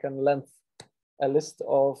works. I can length a list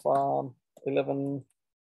of 11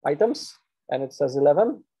 items and it says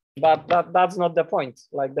 11, but that's not the point.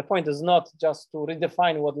 Like, the point is not just to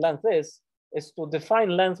redefine what length is to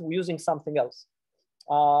define length using something else.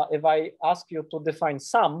 If I ask you to define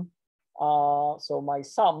sum, so my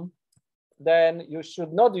sum, then you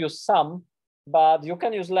should not use sum, but you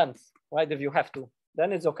can use length, right? If you have to,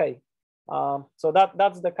 then it's okay. So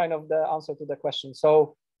that's the kind of the answer to the question.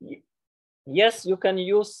 So yes, you can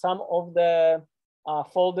use some of the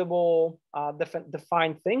foldable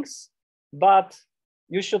defined things, but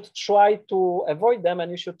you should try to avoid them,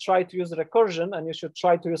 and you should try to use recursion, and you should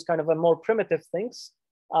try to use kind of a more primitive things.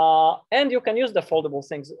 And you can use the foldable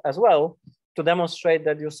things as well, to demonstrate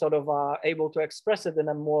that you sort of are able to express it in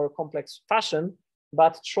a more complex fashion,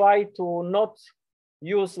 but try to not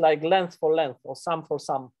use like length for length or sum for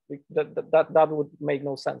sum. That would make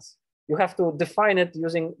no sense. You have to define it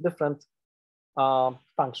using different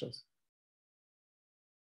functions.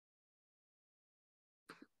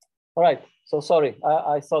 All right, so sorry,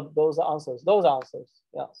 I thought those are answers. Those are answers.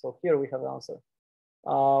 Yeah, so here we have the answer,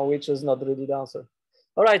 which is not really the answer.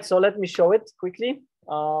 All right, so let me show it quickly.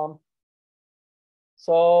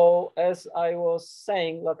 So as I was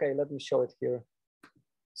saying, okay, let me show it here.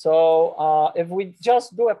 So if we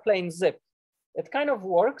just do a plain zip, it kind of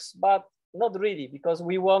works, but not really, because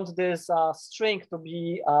we want this string to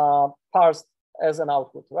be parsed as an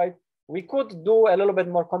output, right? We could do a little bit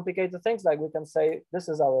more complicated things, like we can say, this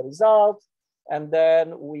is our result, and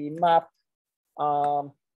then we map a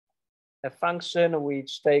function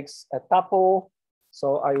which takes a tuple.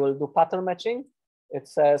 So I will do pattern matching. It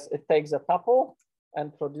says it takes a tuple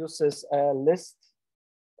and produces a list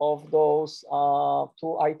of those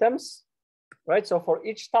 2 items, right? So for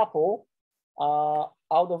each tuple,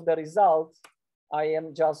 out of the result, I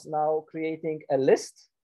am just now creating a list.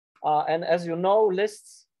 And as you know,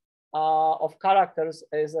 lists of characters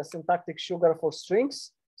is a syntactic sugar for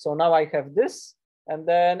strings. So now I have this, and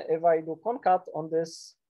then if I do concat on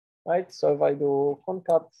this, right? So if I do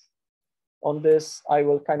concat on this, I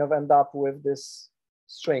will kind of end up with this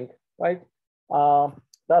string, right?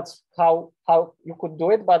 That's how you could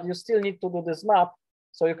do it, but you still need to do this map.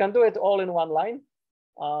 So you can do it all in one line.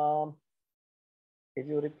 If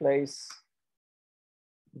you replace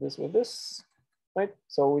this with this, right?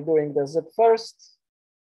 So we're doing the zip first.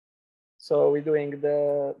 So we're doing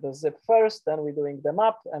the zip first, then we're doing the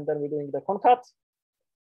map, and then we're doing the concat.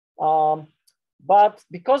 But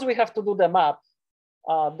because we have to do the map,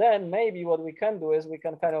 then maybe what we can do is we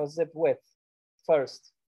can kind of zipWith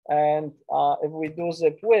first. And if we do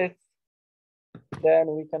zipWith, then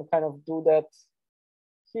we can kind of do that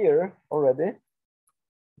here already,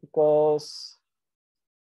 because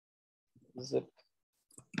zipWith,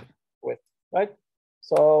 right?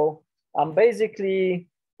 So I'm basically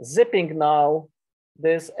zipping now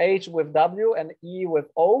this H with W and E with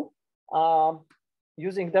O,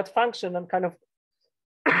 using that function and kind of,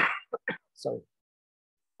 sorry,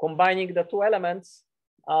 combining the 2 elements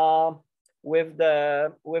with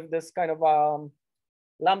this kind of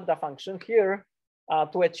lambda function here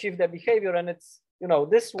to achieve the behavior. And it's, you know,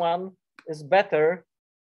 this one is better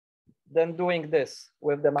than doing this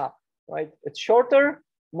with the map, right? It's shorter,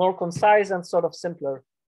 more concise, and sort of simpler.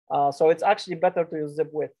 So it's actually better to use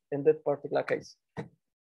zipWith in that particular case.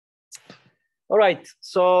 All right,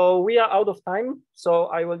 so we are out of time. So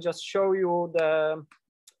I will just show you the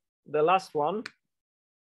last one.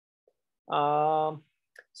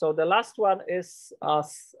 So the last one is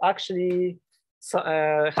actually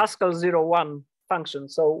Haskell 01 function.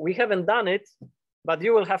 So we haven't done it, but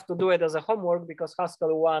you will have to do it as a homework, because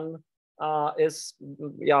Haskell 1 is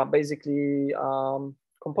basically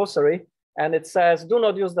compulsory. And it says, do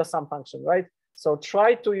not use the sum function, right? So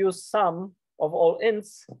try to use sum of all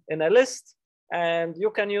ints in a list, and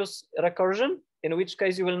you can use recursion, in which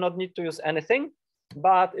case you will not need to use anything.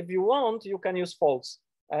 But if you want, you can use false.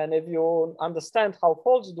 And if you understand how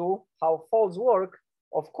false work,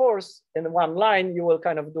 of course, in one line, you will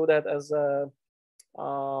kind of do that as a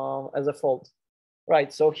fault,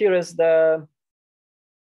 right? So here is the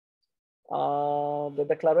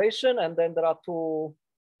declaration, and then there are two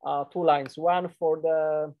lines, one for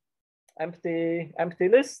the empty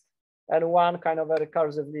list, and one kind of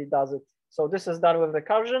recursively does it. So this is done with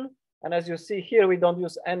recursion, and as you see here, we don't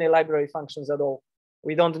use any library functions at all.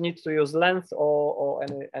 We don't need to use length or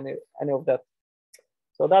any of that.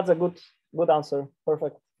 So that's a good answer.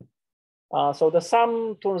 Perfect. So the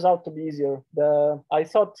sum turns out to be easier. I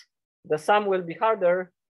thought the sum will be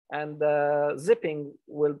harder and the zipping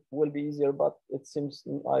will be easier, but it seems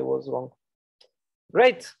I was wrong.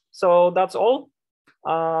 Great. So that's all.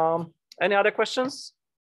 Any other questions?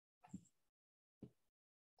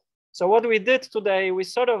 So what we did today, we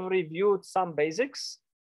sort of reviewed some basics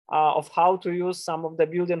of how to use some of the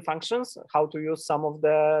built-in functions, how to use some of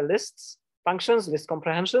the lists functions, list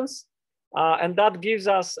comprehensions. And that gives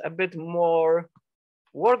us a bit more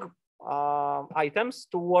work items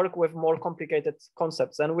to work with more complicated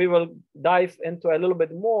concepts. And we will dive into a little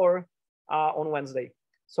bit more on Wednesday.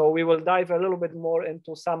 So we will dive a little bit more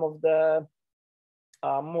into some of the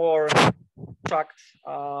more abstract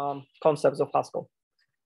concepts of Haskell.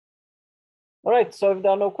 All right, so if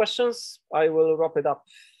there are no questions, I will wrap it up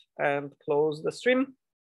and close the stream.